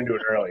 You're gonna do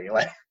it early.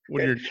 Like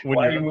when you're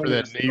up for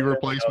that knee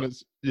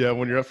replacements. Yeah,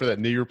 when you're up for that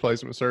knee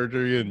replacement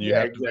surgery and you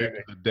have to move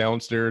to the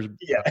downstairs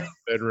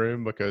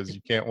bedroom because you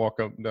can't walk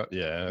up. No,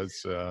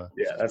 it's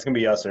that's gonna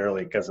be us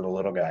early because of the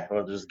little guy.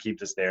 We'll just keep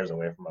the stairs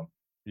away from him.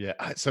 Yeah.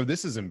 So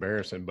this is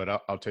embarrassing, but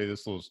I'll tell you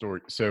this little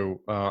story. So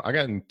I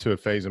got into a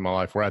phase in my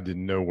life where I did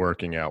no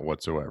working out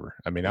whatsoever.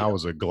 I mean, I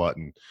was a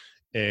glutton,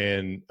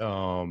 and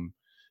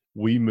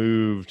we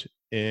moved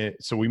in.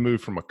 So we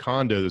moved from a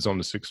condo that's on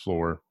the 6th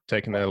floor,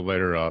 taking the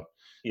elevator up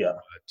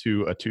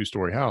to a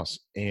 2-story house,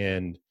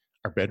 and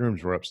our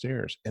bedrooms were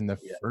upstairs. And the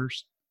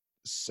first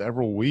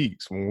several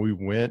weeks when we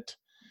went,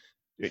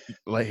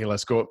 like, hey,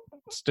 let's go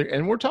upstairs,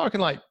 and we're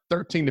talking like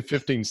 13 to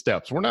 15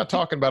 steps. We're not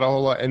talking about a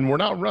whole lot, and we're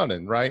not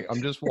running, right?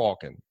 I'm just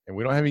walking, and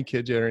we don't have any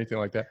kids yet or anything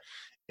like that.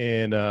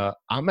 And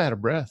I'm out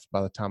of breath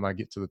by the time I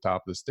get to the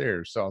top of the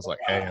stairs. So I was like,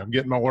 hey, I'm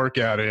getting my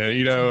workout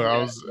in. I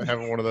was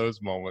having one of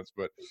those moments.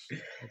 But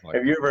like,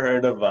 have you ever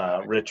heard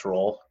of Rich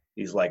Roll?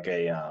 He's like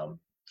a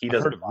he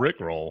doesn't. I've heard of Rick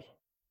Roll.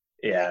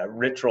 Yeah,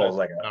 Rich Roll is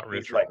like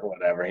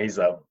whatever.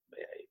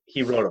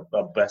 He wrote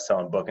a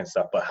best-selling book and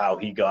stuff, but how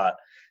he got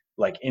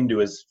like into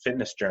his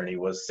fitness journey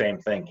was same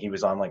thing. He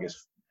was on like he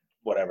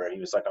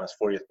was like on his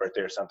 40th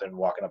birthday or something,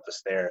 walking up the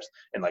stairs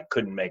and like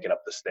couldn't make it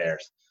up the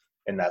stairs.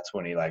 And that's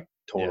when he like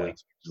totally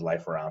changed his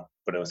life around.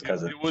 But it was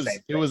because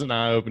it was an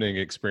eye-opening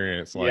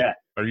experience. Like,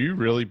 are you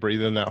really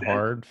breathing that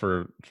hard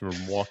for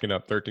walking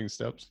up 13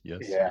 steps? Yes.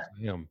 Yeah.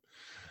 I am.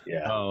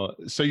 Yeah.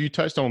 So you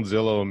touched on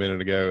Zillow a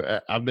minute ago.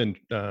 I've been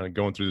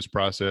going through this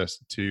process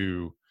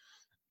to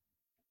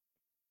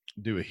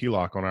do a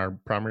HELOC on our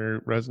primary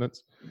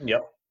residence.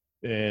 Yep.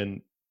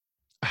 And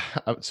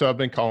so I've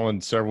been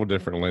calling several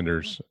different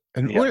lenders.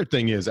 And the weird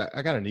thing is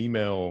I got an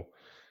email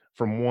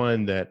from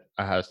one that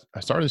I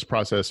started this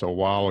process a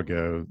while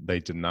ago. They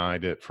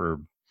denied it for,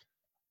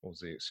 what was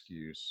the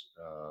excuse?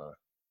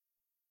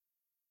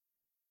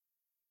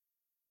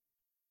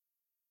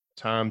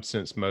 Time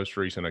since most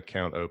recent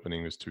account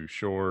opening is too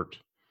short.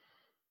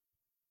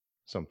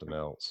 Something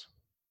else.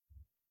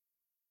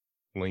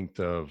 Length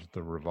of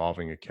the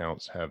revolving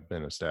accounts have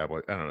been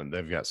established. I don't know.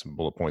 They've got some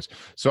bullet points.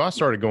 So I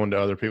started going to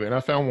other people, and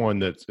I found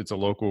one it's a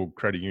local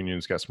credit union.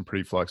 It's got some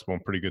pretty flexible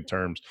and pretty good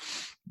terms.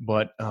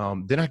 But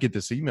then I get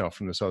this email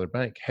from this other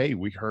bank. Hey,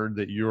 we heard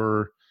that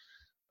you're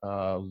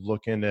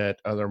looking at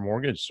other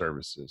mortgage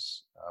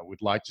services.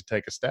 We'd like to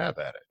take a stab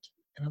at it.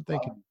 And I'm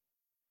thinking,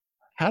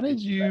 how did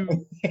you?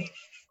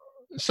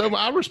 So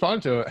I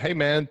responded to it. Hey,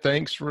 man,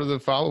 thanks for the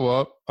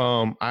follow-up.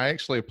 I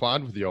actually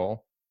applied with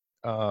y'all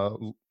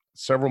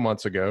several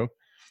months ago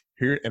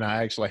here, and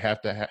I actually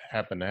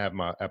happen to have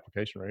my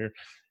application right here.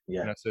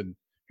 Yeah. And I said,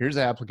 here's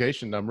the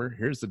application number.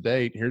 Here's the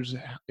date.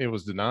 It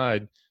was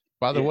denied.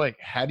 By the way,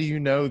 how do you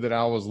know that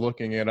I was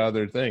looking at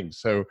other things?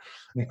 So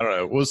I don't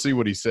know. We'll see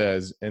what he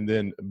says. And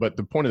then, but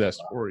the point of that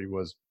story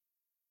was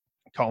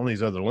calling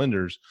these other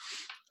lenders.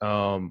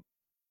 I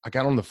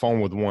got on the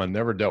phone with one,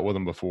 never dealt with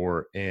them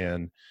before,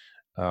 and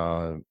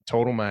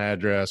told them my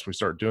address. We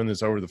start doing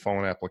this over the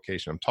phone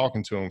application. I'm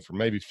talking to them for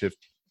maybe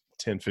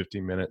 10,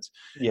 15 minutes.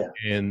 Yeah.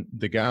 And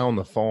the guy on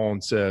the phone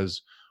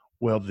says,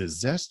 well, the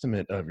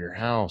zestimate of your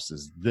house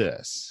is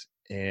this.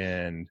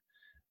 And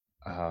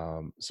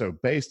so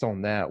based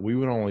on that, we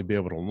would only be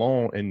able to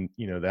loan, and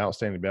the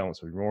outstanding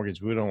balance of your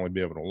mortgage, we would only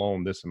be able to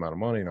loan this amount of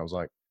money. And I was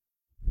like,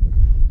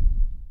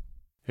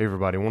 Hey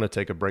everybody, I want to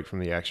take a break from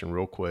the action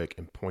real quick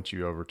and point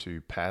you over to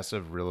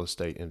Passive Real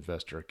Estate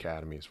Investor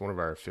Academy. It's one of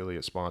our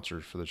affiliate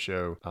sponsors for the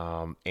show.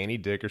 Annie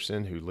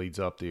Dickerson, who leads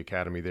up the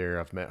academy there,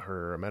 I met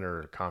her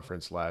at a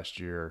conference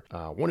last year.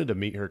 Wanted to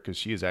meet her because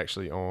she is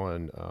actually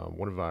on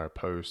one of our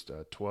posts,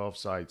 12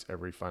 sites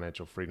every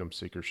financial freedom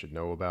seeker should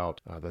know about.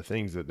 The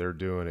things that they're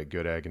doing at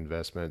Good Egg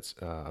Investments,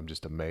 I'm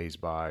just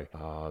amazed by.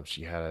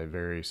 She had a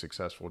very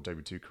successful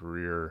W-2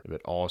 career,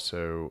 but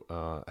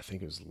also I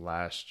think it was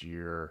last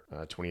year,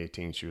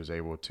 2018, she was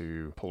able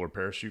to pull her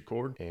parachute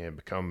cord and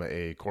become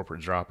a corporate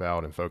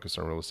dropout and focus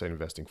on real estate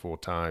investing full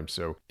time.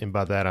 So, and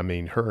by that, I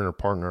mean her and her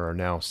partner are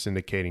now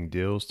syndicating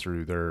deals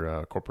through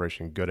their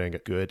corporation, Good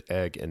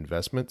Egg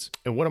Investments.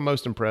 And what I'm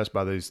most impressed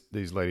by these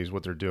ladies,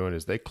 what they're doing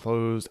is they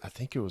closed, I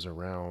think it was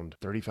around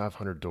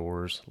 3,500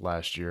 doors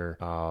last year.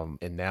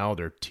 And now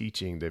they're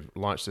teaching, they've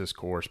launched this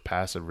course,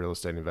 Passive Real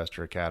Estate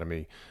Investor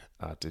Academy,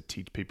 to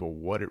teach people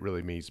what it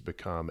really means to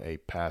become a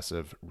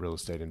passive real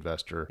estate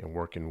investor and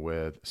working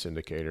with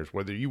syndicators.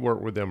 Whether you work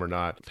with them or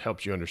not, it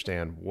helps you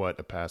understand what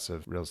a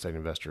passive real estate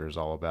investor is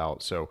all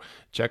about. So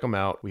check them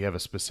out. We have a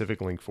specific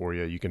link for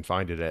you. You can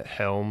find it at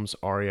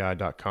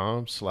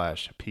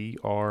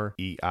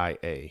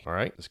helmsrei.com/PREIA. All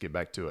right, let's get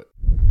back to it.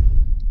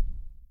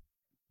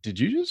 Did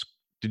you just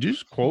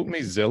quote me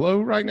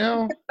Zillow right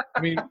now?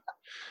 I mean,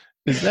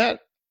 is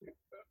that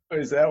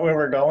where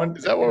we're going?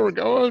 Is that where we're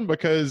going?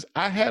 Because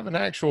I have an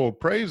actual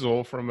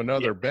appraisal from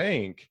another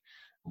bank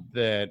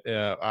that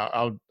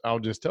I'll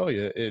just tell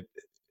you it.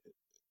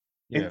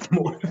 It's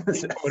more.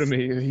 What I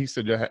mean, he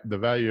said the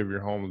value of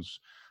your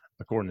homes,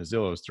 according to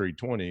Zillow, is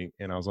 $320,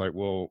 and I was like,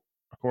 well,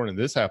 according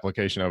to this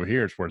application over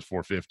here, it's worth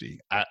 $450.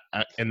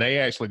 And they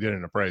actually did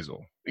an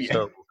appraisal. Yeah.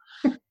 So,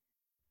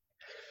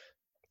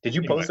 did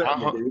you post that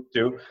in the group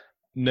too?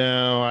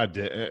 No, I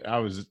did.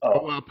 I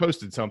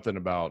posted something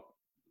about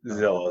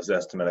Zillow's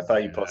estimate. I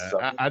thought you posted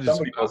something.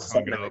 Somebody posted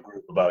something in the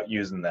group about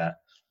using that.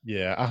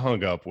 Yeah, I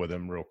hung up with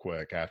him real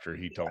quick after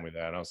he told me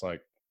that. And I was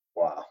like,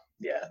 wow,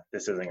 yeah,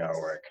 this isn't going to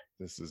work.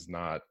 This is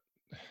not.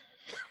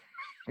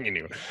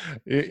 Anyway,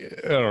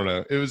 I don't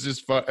know. It was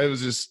just fun. It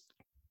was just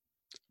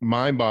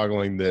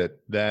mind-boggling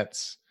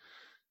that's.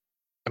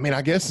 I mean,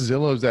 I guess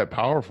Zillow's that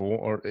powerful,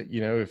 or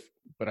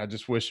but I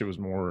just wish it was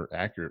more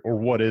accurate. Or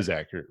what is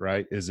accurate,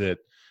 right? Is it?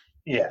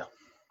 Yeah.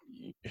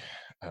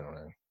 I don't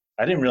know.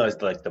 I didn't realize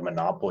the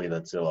monopoly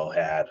that Zillow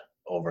had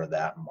over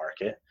that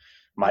market.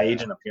 My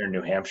agent up here in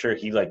New Hampshire,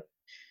 he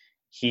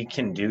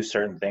can do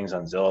certain things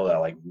on Zillow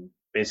that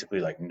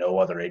basically no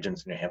other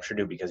agents in New Hampshire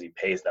do, because he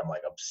pays them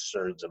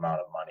absurd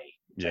amount of money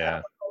to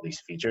have all these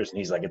features. And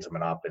he's like, it's a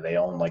monopoly. They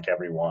own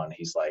every one.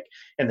 He's like,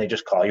 and they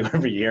just call you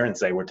every year and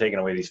say, we're taking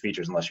away these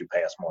features unless you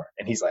pay us more.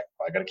 And he's like,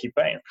 well, I got to keep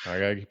paying.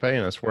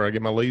 That's where I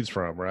get my leads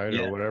from, right?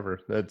 Yeah. Or whatever.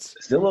 That's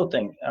Zillow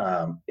thing.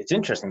 It's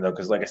interesting though,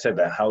 because like I said,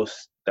 that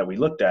house that we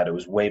looked at, it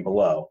was way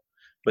below.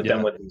 But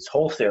then with these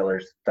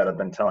wholesalers that I've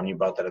been telling you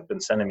about, that have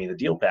been sending me the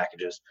deal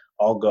packages,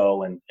 I'll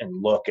go and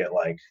look at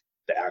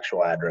the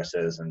actual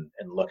addresses and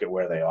look at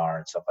where they are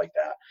and stuff like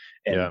that.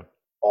 And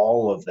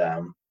all of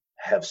them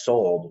have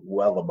sold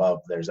well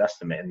above their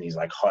estimate in these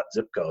hot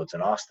zip codes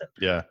in Austin.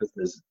 Yeah.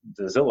 The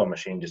Zillow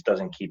machine just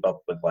doesn't keep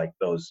up with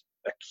those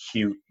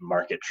acute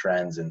market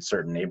trends in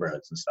certain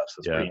neighborhoods and stuff. So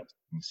it's pretty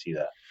interesting to see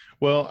that.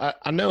 Well,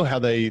 I know how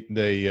the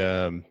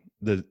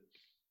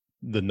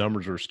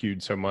numbers are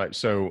skewed so much.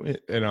 So,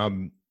 and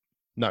I'm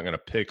not going to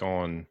pick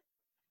on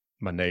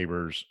my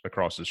neighbors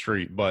across the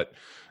street, but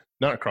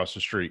not across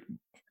the street.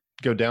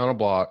 Go down a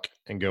block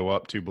and go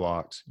up 2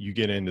 blocks, you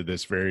get into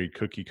this very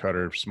cookie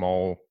cutter,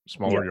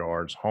 smaller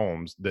yards,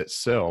 homes that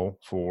sell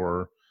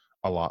for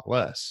a lot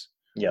less.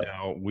 Yep.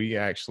 Now we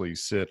actually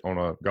sit on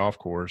a golf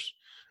course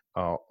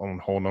on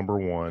hole number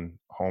 1.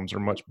 Homes are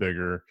much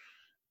bigger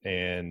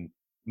and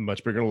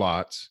much bigger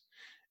lots.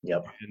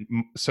 Yep.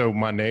 And so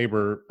my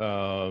neighbor,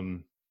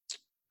 it's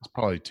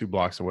probably 2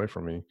 blocks away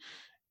from me.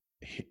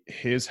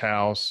 His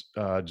house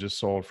just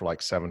sold for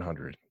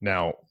 $700.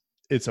 Now,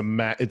 it's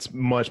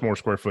much more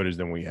square footage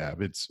than we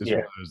have. It's one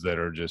of those that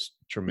are just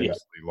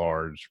tremendously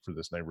large for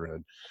this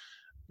neighborhood.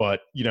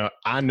 But,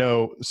 I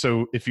know,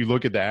 so if you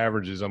look at the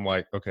averages, I'm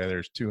like, okay,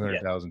 there's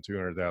 200,000,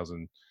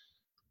 200,000.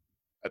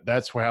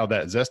 That's how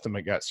that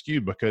Zestimate got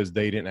skewed, because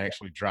they didn't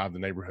actually drive the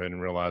neighborhood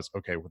and realize,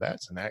 okay, well,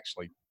 that's an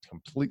actually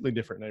completely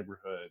different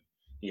neighborhood.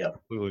 Yeah.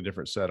 Completely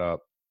different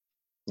setup.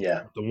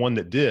 Yeah. The one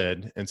that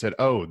did and said,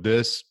 oh,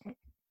 this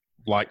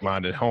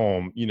like-minded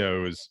home,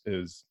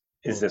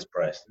 is this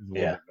price?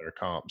 Better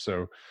comp.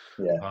 So,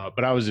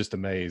 but I was just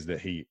amazed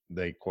that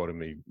they quoted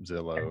me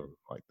Zillow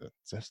the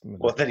Zestimate.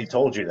 Well, then he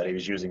told you that he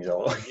was using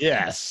Zillow.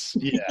 Yes.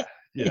 Yeah.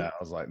 Yeah. I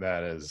was like,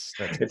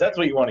 if that's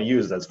what you want to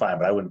use, that's fine.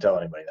 But I wouldn't tell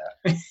anybody that.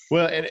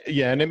 Well,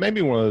 and it may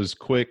be one of those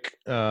quick.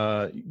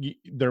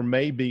 There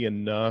may be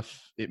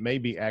enough. It may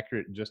be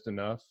accurate just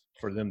enough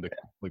for them to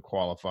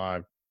qualify.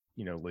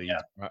 Leads.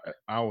 Yeah.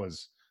 I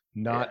was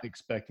not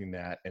expecting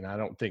that, and I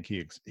don't think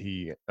he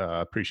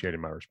appreciated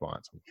my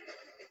response.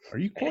 Are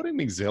you quoting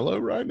me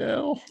Zillow right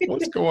now?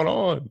 What's going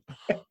on?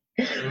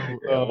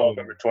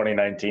 Welcome to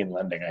 2019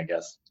 lending, I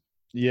guess.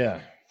 Yeah.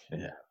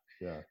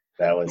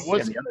 That was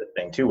and the other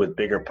thing too with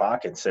Bigger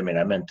Pockets. I mean,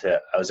 I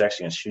was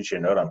actually gonna shoot you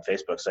a note on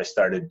Facebook, so I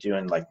started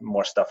doing like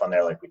more stuff on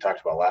there, like we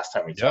talked about last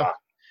time we talked.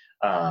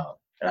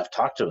 And I've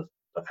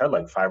had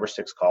like 5 or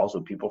 6 calls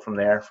with people from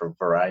there for a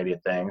variety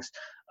of things.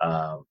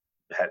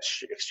 Had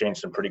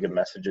exchanged some pretty good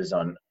messages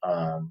on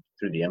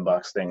through the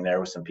inbox thing there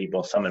with some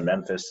people, some in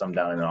Memphis, some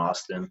down in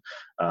Austin.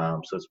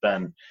 So it's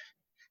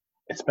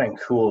been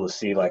cool to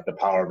see like the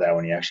power of that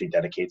when you actually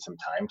dedicate some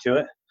time to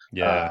it.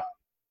 Yeah.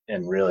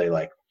 And really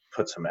like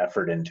put some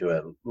effort into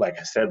it. Like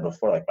I said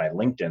before, like my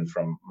LinkedIn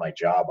from my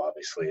job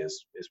obviously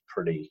is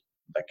pretty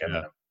like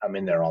I'm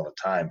in there all the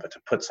time, but to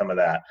put some of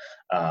that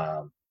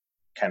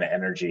kind of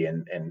energy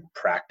and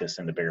practice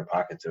into Bigger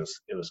Pockets,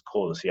 it was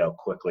cool to see how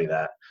quickly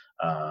that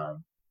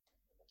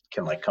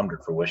can like come to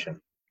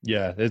fruition.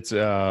 Yeah, it's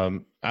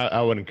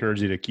I would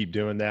encourage you to keep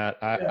doing that.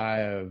 I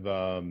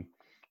have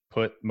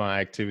put my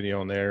activity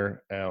on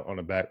there on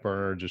a back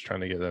burner, just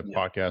trying to get the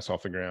podcast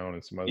off the ground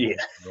and some other things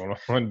going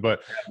on. But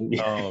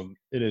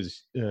it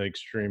is an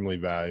extremely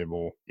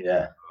valuable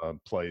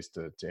place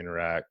to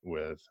interact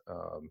with.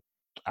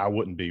 I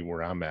wouldn't be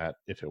where I'm at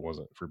if it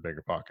wasn't for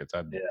Bigger Pockets.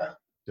 I'd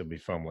still be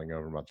fumbling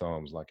over my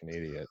thumbs like an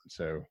idiot.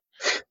 So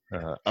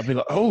I'd be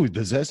like, oh,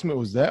 the Zestimate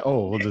was that?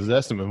 Oh, well, the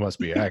Zestimate must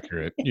be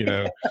accurate, you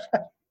know.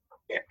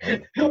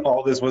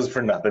 All this was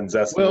for nothing,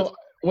 Zestimate.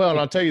 Well, and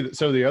I'll tell you,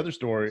 so the other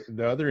story,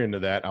 the other end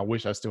of that, I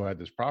wish I still had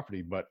this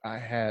property, but I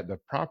had the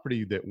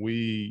property that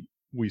we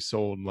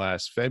sold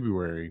last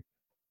February.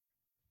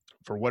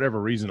 For whatever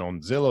reason,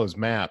 on Zillow's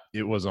map,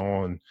 it was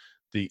on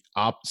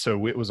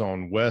so it was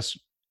on West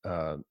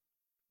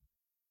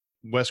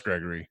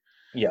Gregory.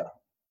 Yeah.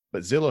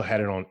 But Zillow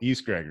had it on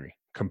East Gregory,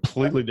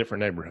 completely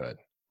different neighborhood,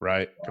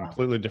 right? Wow.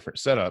 Completely different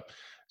setup.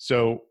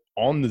 So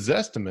on the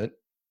Zestimate,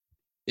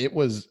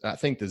 I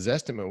think the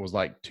Zestimate was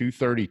like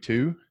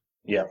 232.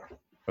 Yeah.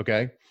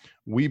 Okay.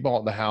 We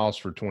bought the house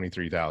for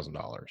 $23,000.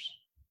 Wow.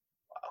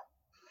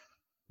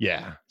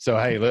 Yeah. So,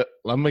 hey,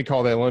 let me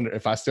call that lender.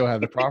 If I still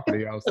have the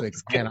property, I was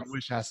thinking, man, I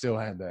wish I still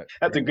had that.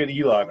 That's a good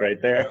HELOC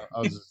right there. I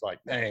was just like,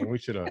 dang, we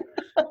should have,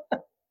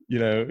 we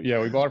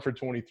bought it for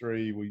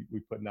 23. We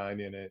put 9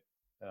 in it,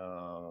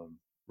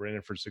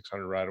 rented for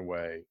 600 right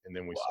away. And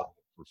then we sold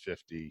it for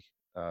 50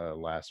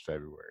 last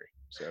February.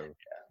 So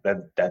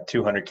that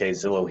 200K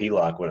Zillow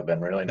HELOC would have been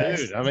really nice.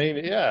 Dude, I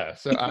mean, yeah.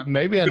 So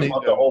maybe I need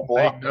to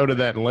take note of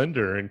that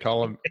lender and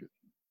call him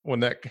when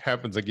that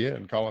happens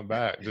again. Call him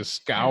back. Just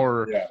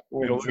scour.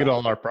 Look at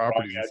all our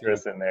properties.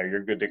 Address in there.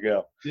 You're good to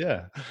go.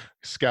 Yeah,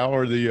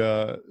 scour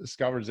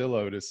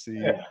Zillow to see.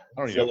 Yeah.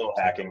 Zillow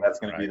hacking. That's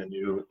going to be the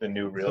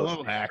new real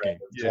Zillow hacking.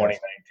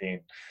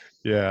 2019.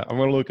 Yeah, I'm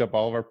going to look up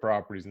all of our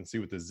properties and see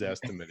what the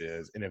Zestimate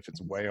is, and if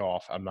it's way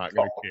off, I'm not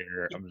going to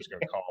care. I'm just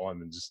going to call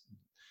them and just.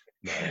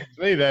 No,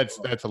 to me, that's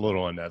a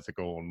little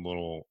unethical and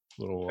little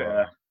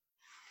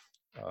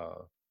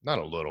not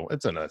a little.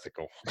 It's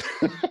unethical.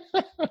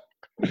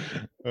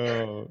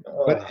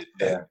 But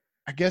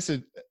I guess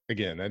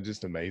that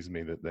just amazed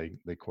me that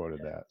they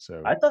quoted that.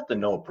 So I thought the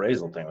no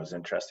appraisal thing was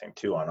interesting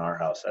too on our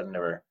house.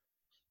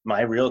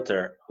 My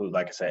realtor, who,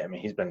 like I say, I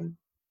mean, he's been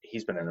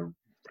in the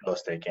real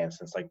estate game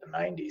since like the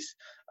 90s,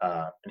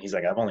 and he's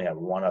like, I've only had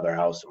one other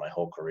house in my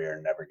whole career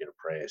and never get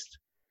appraised.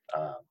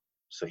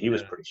 So he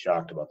was pretty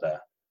shocked about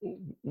that.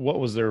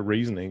 What was their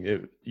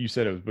reasoning? You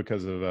said it was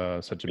because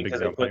of such a big down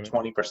payment? Because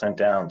they put 20%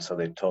 down, so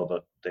they told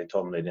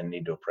them they didn't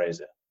need to appraise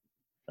it.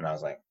 And I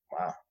was like,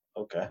 wow,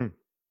 okay.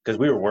 Because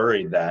we were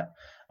worried that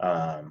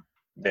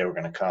they were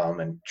going to come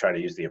and try to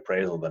use the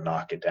appraisal to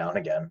knock it down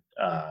again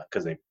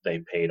because they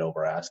paid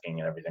over asking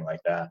and everything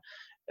like that.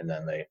 And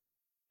then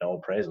no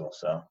appraisal.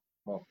 So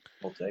we'll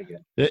take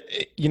it.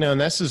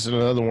 And that's just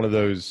another one of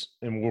those,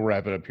 and we'll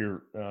wrap it up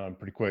here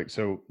pretty quick.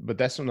 So, but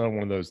that's another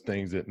one of those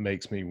things that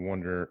makes me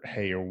wonder,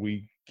 hey, are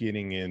we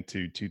getting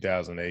into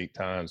 2008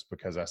 times?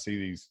 Because I see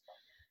these,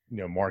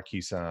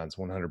 marquee signs,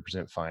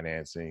 100%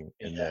 financing,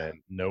 and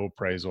then no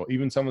appraisal.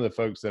 Even some of the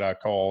folks that I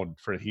called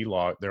for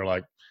HELOC, they're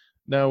like,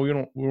 no, we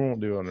won't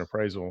do an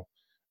appraisal.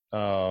 I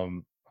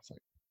was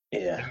like,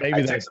 yeah, I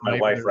texted my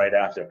wife right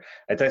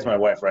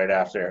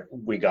after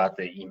we got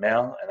the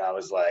email, and I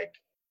was like,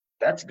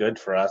 that's good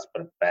for us,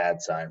 but a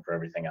bad sign for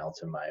everything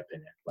else, in my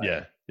opinion.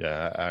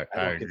 I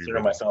don't consider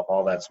myself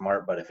all that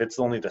smart, but if it's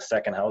only the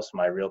second house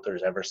my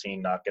realtor's ever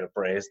seen not get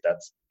appraised,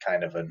 that's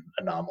kind of an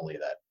anomaly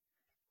that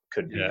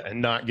could be. Yeah,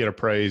 and not get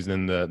appraised,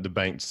 and the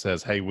bank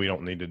says, hey, we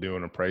don't need to do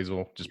an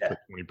appraisal, just put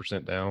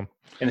 20% down.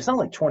 And it's not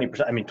like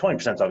 20%. I mean, 20%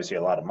 is obviously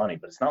a lot of money,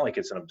 but it's not like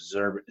it's it's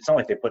not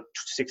like they put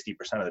 60%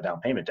 of the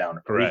down payment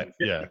down. Correct.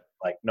 Yeah.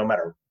 Like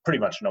pretty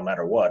much no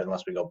matter what,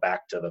 unless we go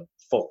back to the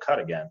full cut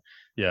again.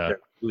 Yeah. They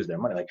lose their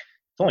money. Like,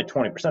 it's only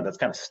 20%. That's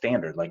kind of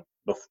standard. Like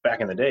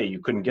back in the day, you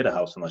couldn't get a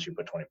house unless you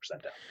put 20%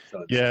 down.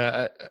 So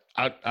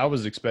I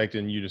was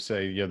expecting you to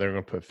say, they're going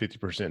to put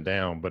 50%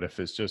 down, but if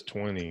it's just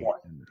 20,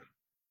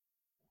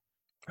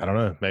 I don't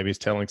know. Maybe it's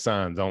telling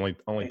signs. Only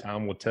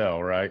time will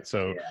tell, right?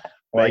 So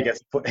Well, I guess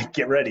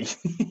get ready.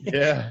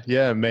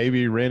 Yeah.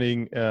 Maybe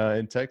renting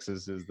in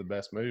Texas is the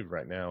best move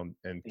right now,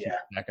 and keep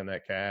stacking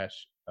that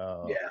cash.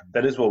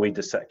 That is what we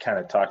just kind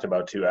of talked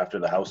about too after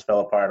the house fell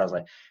apart. I was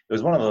like, it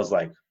was one of those,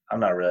 like, I'm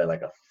not really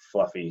like a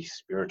fluffy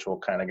spiritual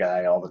kind of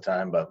guy all the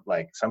time, but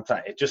like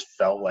sometimes it just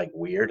felt like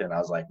weird, and I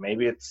was like,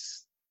 maybe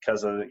it's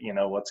because of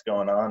what's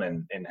going on,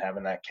 and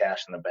having that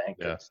cash in the bank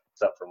it's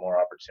up for more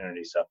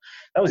opportunity. So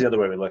that was the other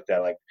way we looked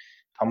at, like,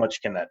 how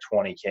much can that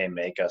 20K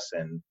make us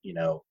in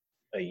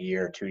a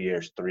year, 2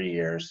 years, 3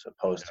 years,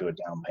 opposed to a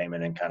down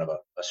payment in kind of a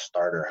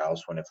starter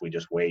house, when if we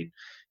just wait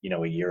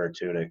a year or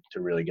two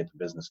to really get the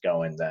business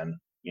going, then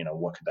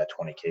what could that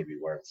 20K be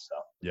worth? So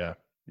yeah,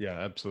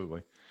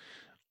 absolutely.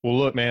 Well,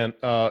 look, man,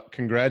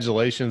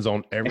 congratulations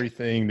on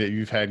everything that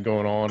you've had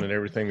going on and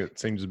everything that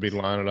seems to be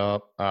lining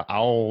up.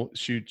 I'll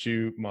shoot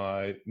you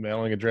my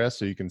mailing address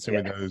so you can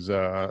send me those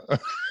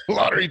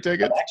lottery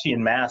tickets. I'm actually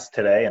in Mass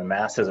today, and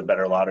Mass has a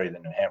better lottery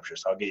than New Hampshire,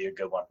 so I'll get you a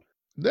good one.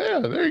 Yeah,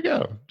 there you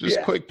go.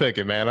 Just quick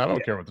picking, man. I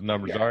don't care what the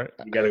numbers are.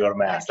 You got to go to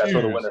Mass. That's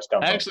where the winners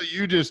come from. Actually,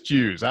 you just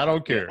choose. I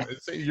don't care.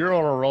 You're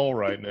on a roll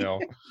right now.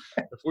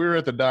 If we were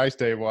at the dice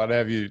table, I'd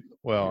have you.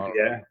 Well,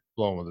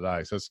 blowing with the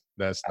dice.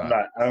 That's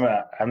not.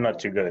 I'm not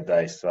too good at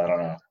dice, so I don't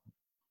know.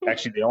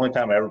 Actually, the only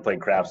time I ever played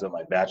craps was at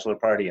my bachelor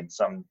party, and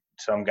some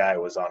guy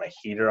was on a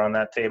heater on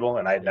that table,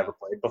 and I had never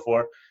played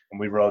before, and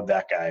we rode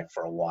that guy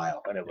for a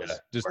while, and it was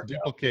just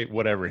duplicate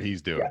whatever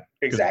he's doing. Yeah,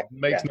 exactly.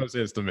 It makes no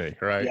sense to me,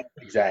 right? Yeah,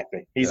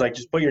 exactly. He's like,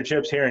 just put your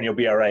chips here, and you'll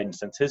be all right. And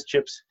since his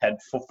chips had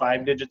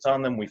 5 digits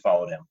on them, we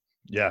followed him.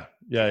 Yeah,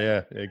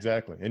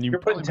 exactly. And you're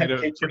putting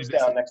 10K chips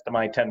down next to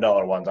my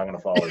 $10 ones. I'm going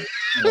to follow you.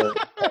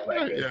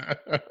 Yeah.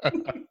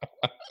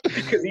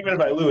 Because even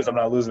if I lose, I'm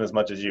not losing as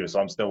much as you, so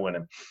I'm still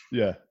winning.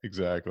 Yeah,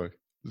 exactly.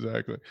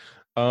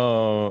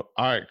 All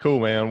right, cool,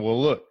 man. Well,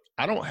 look,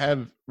 I don't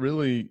have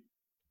really.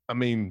 I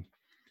mean,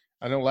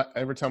 I know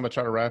every time I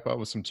try to wrap up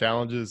with some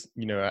challenges,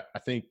 I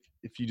think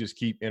if you just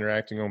keep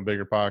interacting on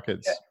Bigger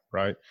Pockets,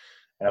 right?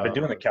 And I've been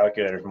doing the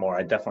calculators more.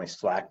 I definitely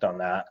slacked on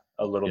that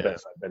a little bit.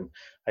 So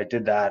I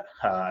did that.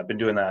 I've been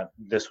doing that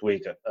this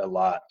week a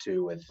lot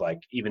too, with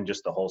like even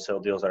just the wholesale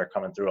deals that are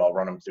coming through. I'll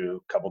run them through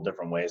a couple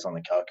different ways on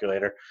the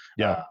calculator.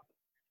 Yeah.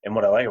 And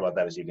what I like about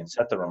that is you can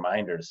set the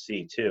reminder to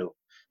see too,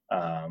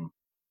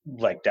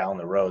 like down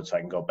the road, so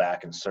I can go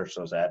back and search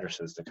those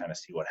addresses to kind of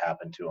see what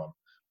happened to them,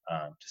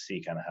 to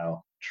see kind of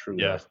how true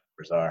those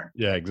numbers are.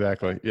 Yeah,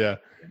 exactly. Yeah.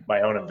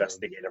 My own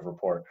investigative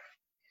report.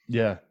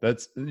 Yeah,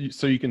 that's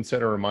so you can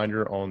set a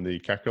reminder on the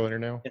calculator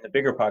now? In the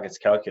Bigger Pockets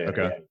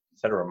calculator,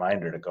 set a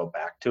reminder to go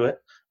back to it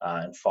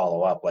and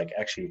follow up. Like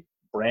actually,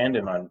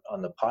 Brandon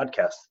on the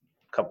podcast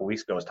a couple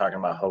weeks ago was talking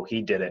about how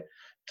he did it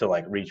to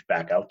like reach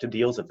back out to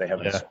deals if they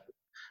haven't sold.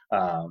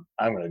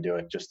 I'm going to do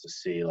it just to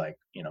see like,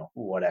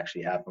 what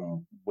actually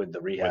happened with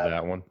the rehab, with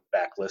that one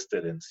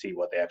backlisted, and see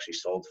what they actually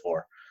sold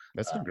for.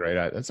 That's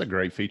a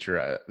great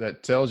feature.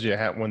 That tells you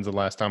when's the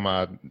last time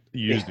I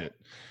used it.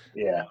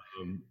 Yeah.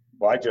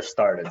 Well, I just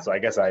started, so I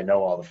guess I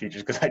know all the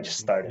features because I just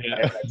started. I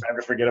haven't had time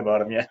to forget about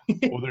them yet.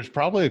 Well, there's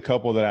probably a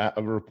couple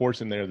of reports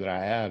in there that I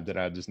have that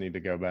I just need to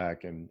go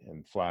back and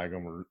flag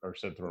them or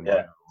set the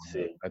reminder.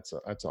 See.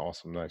 That's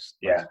awesome. Nice.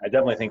 Yeah, I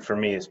definitely think for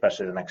me,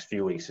 especially the next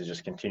few weeks, is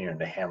just continuing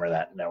to hammer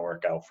that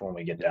network out for when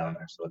we get down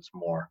there, so it's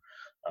more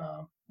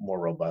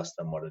robust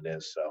than what it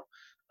is. So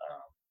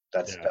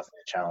that's definitely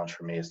a challenge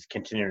for me, is to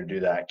continue to do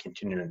that,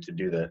 continuing to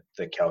do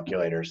the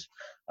calculators,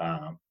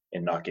 and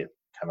not get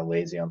kind of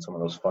lazy on some of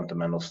those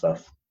fundamental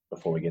stuff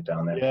before we get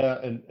down there. Yeah,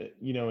 and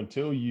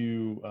until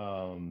you,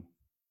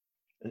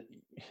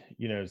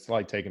 it's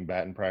like taking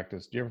batting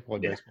practice. Do you ever play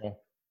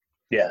baseball?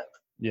 Yeah.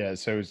 Yeah,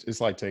 so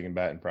it's like taking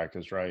batting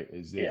practice, right?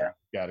 You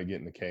got to get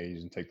in the cage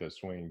and take those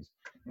swings.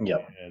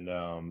 Yeah. And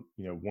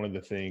one of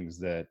the things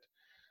that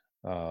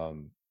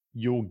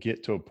you'll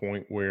get to a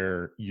point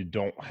where you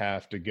don't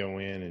have to go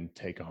in and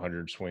take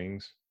 100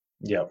 swings.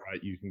 Yeah.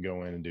 Right. You can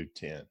go in and do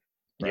 10.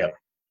 Right? Yeah.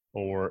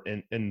 Or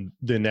and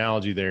the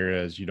analogy there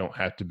is you don't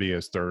have to be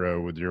as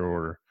thorough with your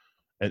order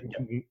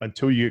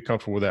until you get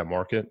comfortable with that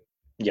market.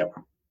 Yep.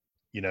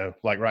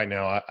 Like right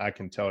now, I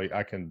can tell you,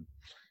 I can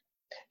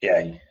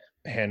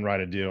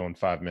handwrite a deal in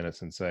 5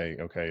 minutes and say,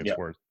 okay, it's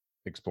worth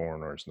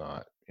exploring or it's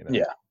not.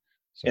 Yeah.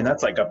 So, and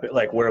that's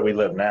like where we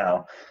live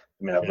now.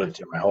 I mean, I've lived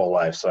here my whole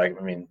life. So, I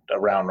mean,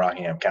 around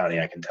Rockingham County,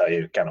 I can tell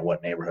you kind of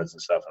what neighborhoods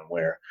and stuff and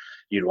where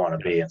you'd want to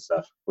be and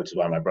stuff, which is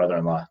why my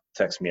brother-in-law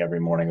texts me every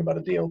morning about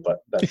a deal. But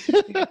that's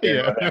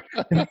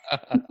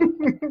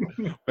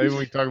maybe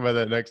we can talk about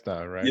that next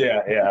time, right? Yeah.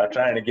 I'm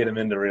trying to get him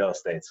into real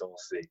estate, so we'll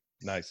see.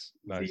 Nice.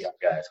 The young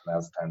guys,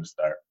 now's the time to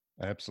start.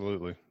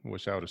 Absolutely.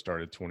 Wish I would have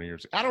started 20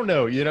 years ago. I don't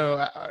know.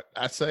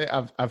 I say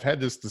I've had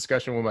this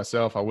discussion with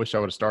myself. I wish I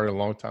would have started a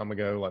long time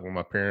ago, like when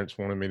my parents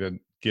wanted me to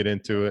get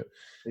into it.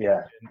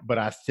 Yeah. But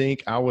I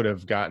think I would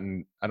have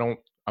gotten, I'm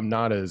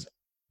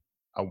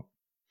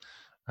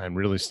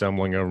really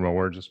stumbling over my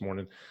words this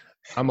morning.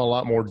 I'm a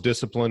lot more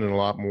disciplined and a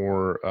lot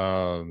more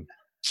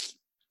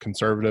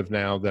conservative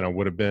now than I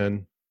would have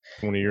been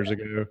 20 years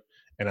ago.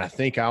 And I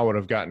think I would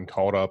have gotten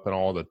caught up in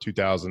all the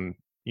 2000,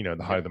 the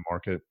height of the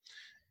market.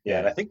 Yeah,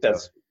 and I think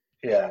that's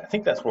I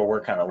think that's where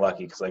we're kind of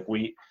lucky because like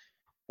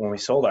when we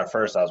sold our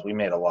first house, we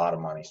made a lot of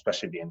money,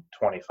 especially being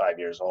 25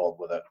 years old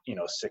with a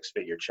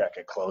 6-figure check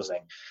at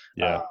closing.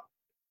 Yeah.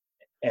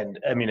 And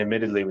I mean,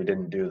 admittedly, we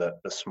didn't do the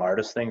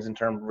smartest things in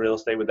terms of real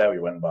estate with that. We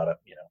went and bought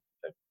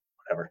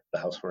whatever the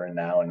house we're in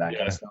now and that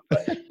kind of stuff.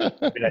 But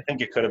I mean, I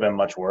think it could have been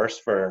much worse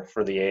for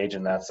the age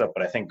and that stuff.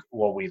 But I think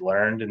what we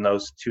learned in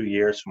those 2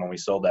 years from when we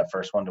sold that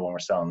first one to when we're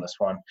selling this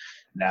one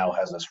now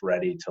has us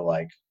ready to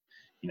like,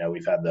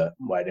 we've had the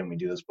why didn't we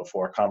do this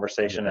before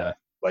conversation. Yeah. And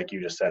like you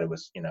just said, it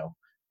was,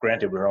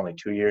 granted we're only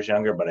 2 years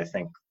younger, but I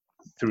think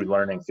through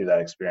learning through that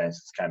experience,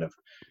 it's kind of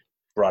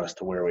brought us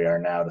to where we are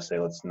now to say,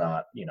 let's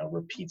not,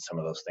 repeat some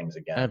of those things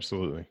again.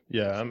 Absolutely.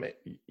 Yeah. I mean,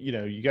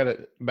 you got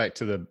to back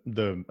to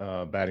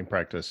the batting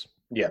practice.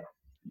 Yeah.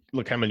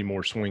 Look how many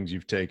more swings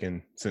you've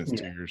taken since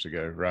 2 years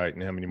ago, right?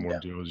 And how many more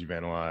deals you've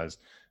analyzed,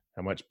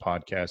 how much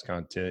podcast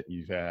content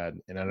you've had.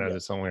 And I know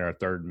this is only our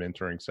third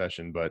mentoring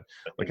session, but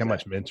look how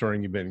much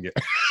mentoring you've been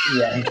getting.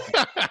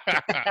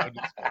 Yeah.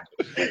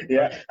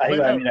 Yeah. I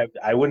mean,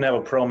 I wouldn't have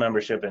a pro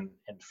membership and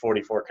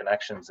 44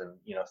 connections and,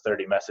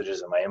 30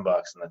 messages in my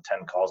inbox and the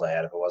 10 calls I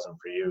had if it wasn't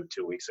for you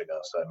 2 weeks ago.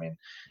 So, I mean,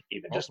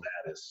 even just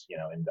that is,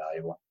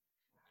 invaluable.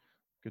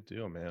 Good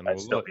deal, man.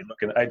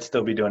 I'd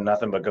still be doing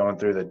nothing but going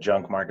through the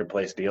junk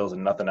marketplace deals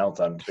and nothing else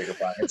on Bigger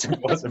Pockets. It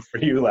wasn't for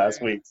you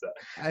last week. So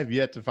I have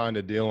yet to find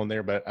a deal on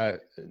there, but I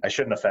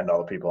shouldn't offend all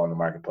the people on the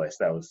marketplace.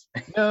 That was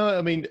no.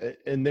 I mean,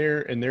 in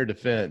their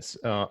defense,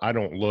 I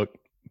don't look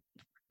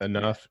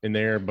enough in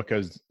there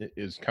because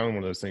it's kind of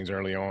one of those things.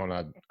 Early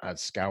on, I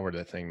scoured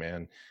that thing,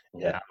 man.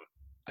 Yeah,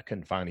 I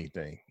couldn't find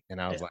anything, and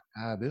I was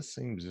like, this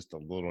seems just a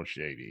little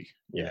shady.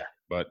 Yeah,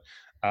 but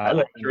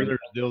I'm sure there's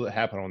a deal that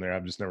happened on there.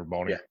 I've just never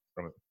bought it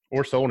from it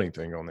or sold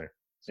anything on there.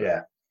 So.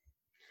 Yeah.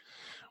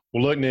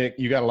 Well, look, Nick,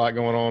 you got a lot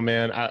going on,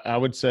 man. I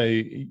would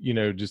say,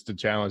 just a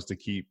challenge to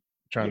keep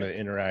trying to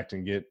interact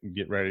and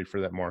get ready for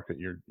that market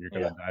you're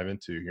going to dive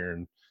into here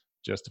in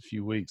just a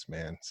few weeks,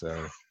 man.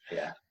 So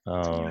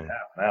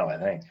now I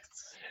think.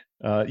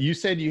 You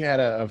said you had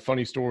a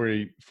funny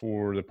story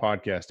for the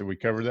podcast. Did we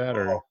cover that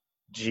or? Oh,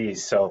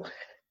 geez. So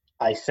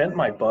I sent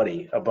a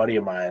buddy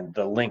of mine,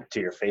 the link to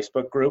your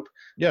Facebook group.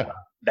 Yeah.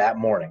 That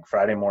morning,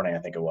 Friday morning, I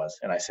think it was.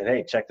 And I said,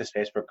 hey, check this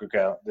Facebook group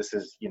out. This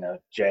is,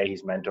 Jay,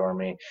 he's mentoring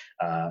me,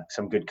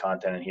 some good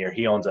content in here.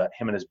 He owns him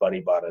and his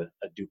buddy bought a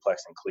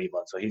duplex in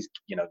Cleveland. So he's,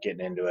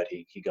 getting into it.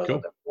 He goes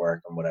with them to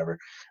work and whatever.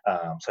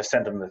 So I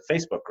sent him the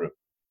Facebook group.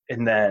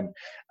 And then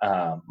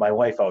my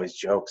wife always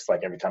jokes,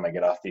 like every time I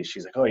get off these,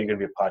 she's like, oh, you're going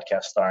to be a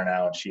podcast star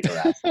now. And she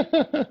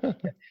harasses me.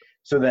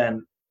 So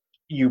then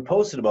you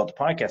posted about the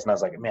podcast and I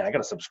was like, man, I got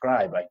to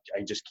subscribe.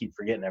 I just keep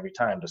forgetting every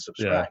time to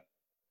subscribe. Yeah.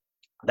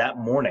 That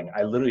morning,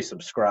 I literally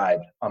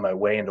subscribed on my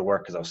way into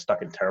work because I was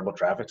stuck in terrible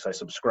traffic. So I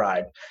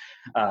subscribed.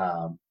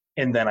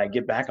 And then I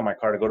get back in my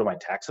car to go to my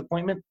tax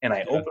appointment and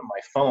I open my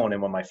phone.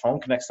 And when my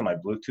phone connects to my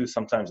Bluetooth,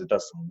 sometimes it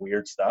does some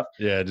weird stuff.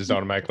 Yeah, it just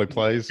automatically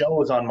plays. It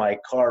goes on my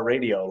car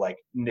radio, like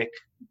Nick,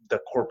 the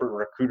corporate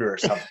recruiter or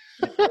something.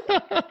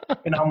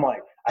 And I'm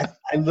like, I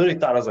literally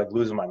thought I was like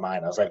losing my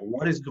mind. I was like,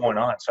 what is going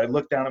on? So I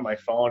looked down at my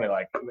phone and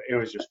like, it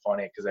was just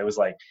funny because it was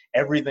like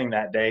everything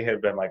that day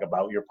had been like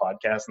about your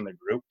podcast in the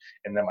group.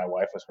 And then my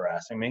wife was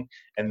harassing me.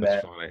 And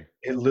then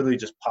it literally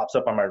just pops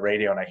up on my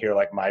radio and I hear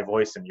like my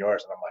voice and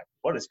yours. And I'm like,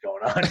 what is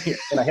going on here?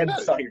 And I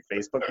hadn't saw your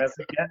Facebook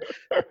message yet.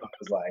 I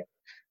was like,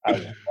 wow,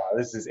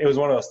 it was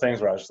one of those things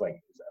where I was just like,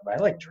 am I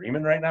like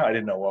dreaming right now? I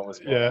didn't know what was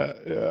going on.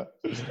 Yeah.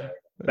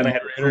 Then I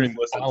had to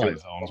listen to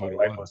it. My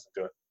wife listened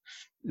to it.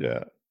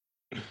 Yeah.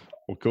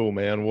 Well, cool,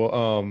 man.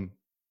 Well,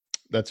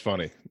 that's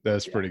funny.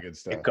 That's pretty good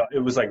stuff. It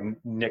was like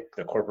Nick,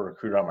 the corporate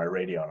recruiter on my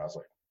radio. And I was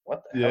like,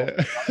 what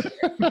the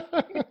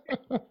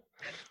hell?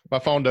 My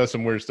phone does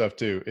some weird stuff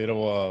too.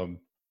 It'll,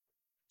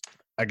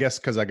 I guess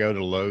because I go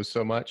to Lowe's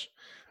so much.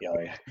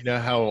 Yeah. You know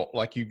how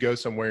like you go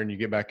somewhere and you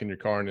get back in your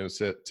car and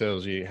it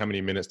tells you how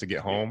many minutes to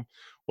get home.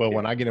 Well,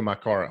 when I get in my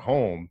car at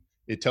home,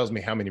 it tells me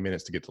how many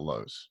minutes to get to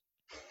Lowe's,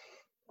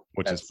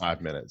 which is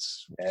 5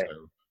 minutes. Okay.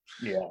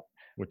 So,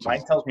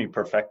 mine tells me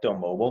Perfecto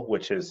Mobile,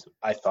 which is,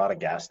 I thought, a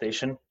gas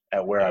station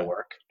at where I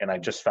work. And I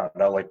just found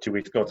out like 2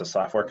 weeks ago, it's a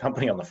software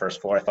company on the first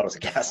floor. I thought it was a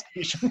gas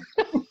station.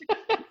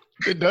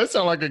 It does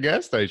sound like a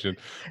gas station.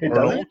 It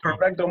does.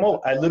 Perfecto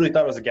Mobile. I literally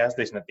thought it was a gas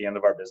station at the end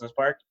of our business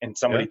park. And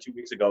somebody 2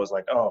 weeks ago was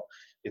like, oh,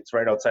 it's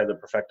right outside the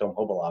Perfecto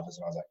Mobile office.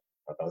 And I was like,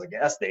 I thought that was a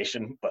gas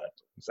station. But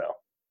so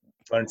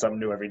learn something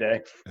new every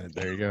day.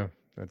 There you go.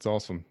 That's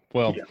awesome.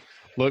 Well,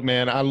 look,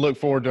 man, I look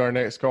forward to our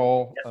next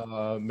call.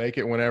 Make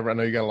it whenever. I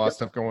know you got a lot of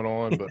stuff going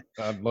on, but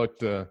I'd love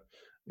to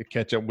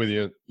catch up with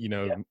you,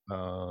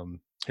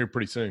 here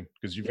pretty soon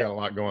because you've got a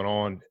lot going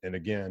on. And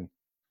again,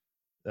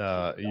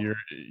 your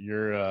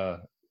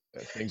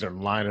things are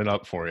lining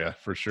up for you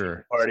for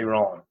sure. Already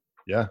rolling.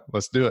 Yeah,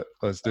 let's do it.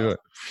 Let's do it.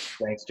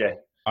 Thanks, Jay.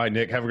 All right,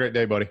 Nick, have a great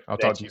day, buddy. I'll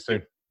talk to you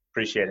soon.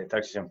 Appreciate it.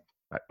 Talk to you soon.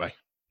 Bye.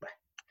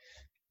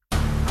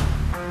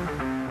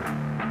 Bye.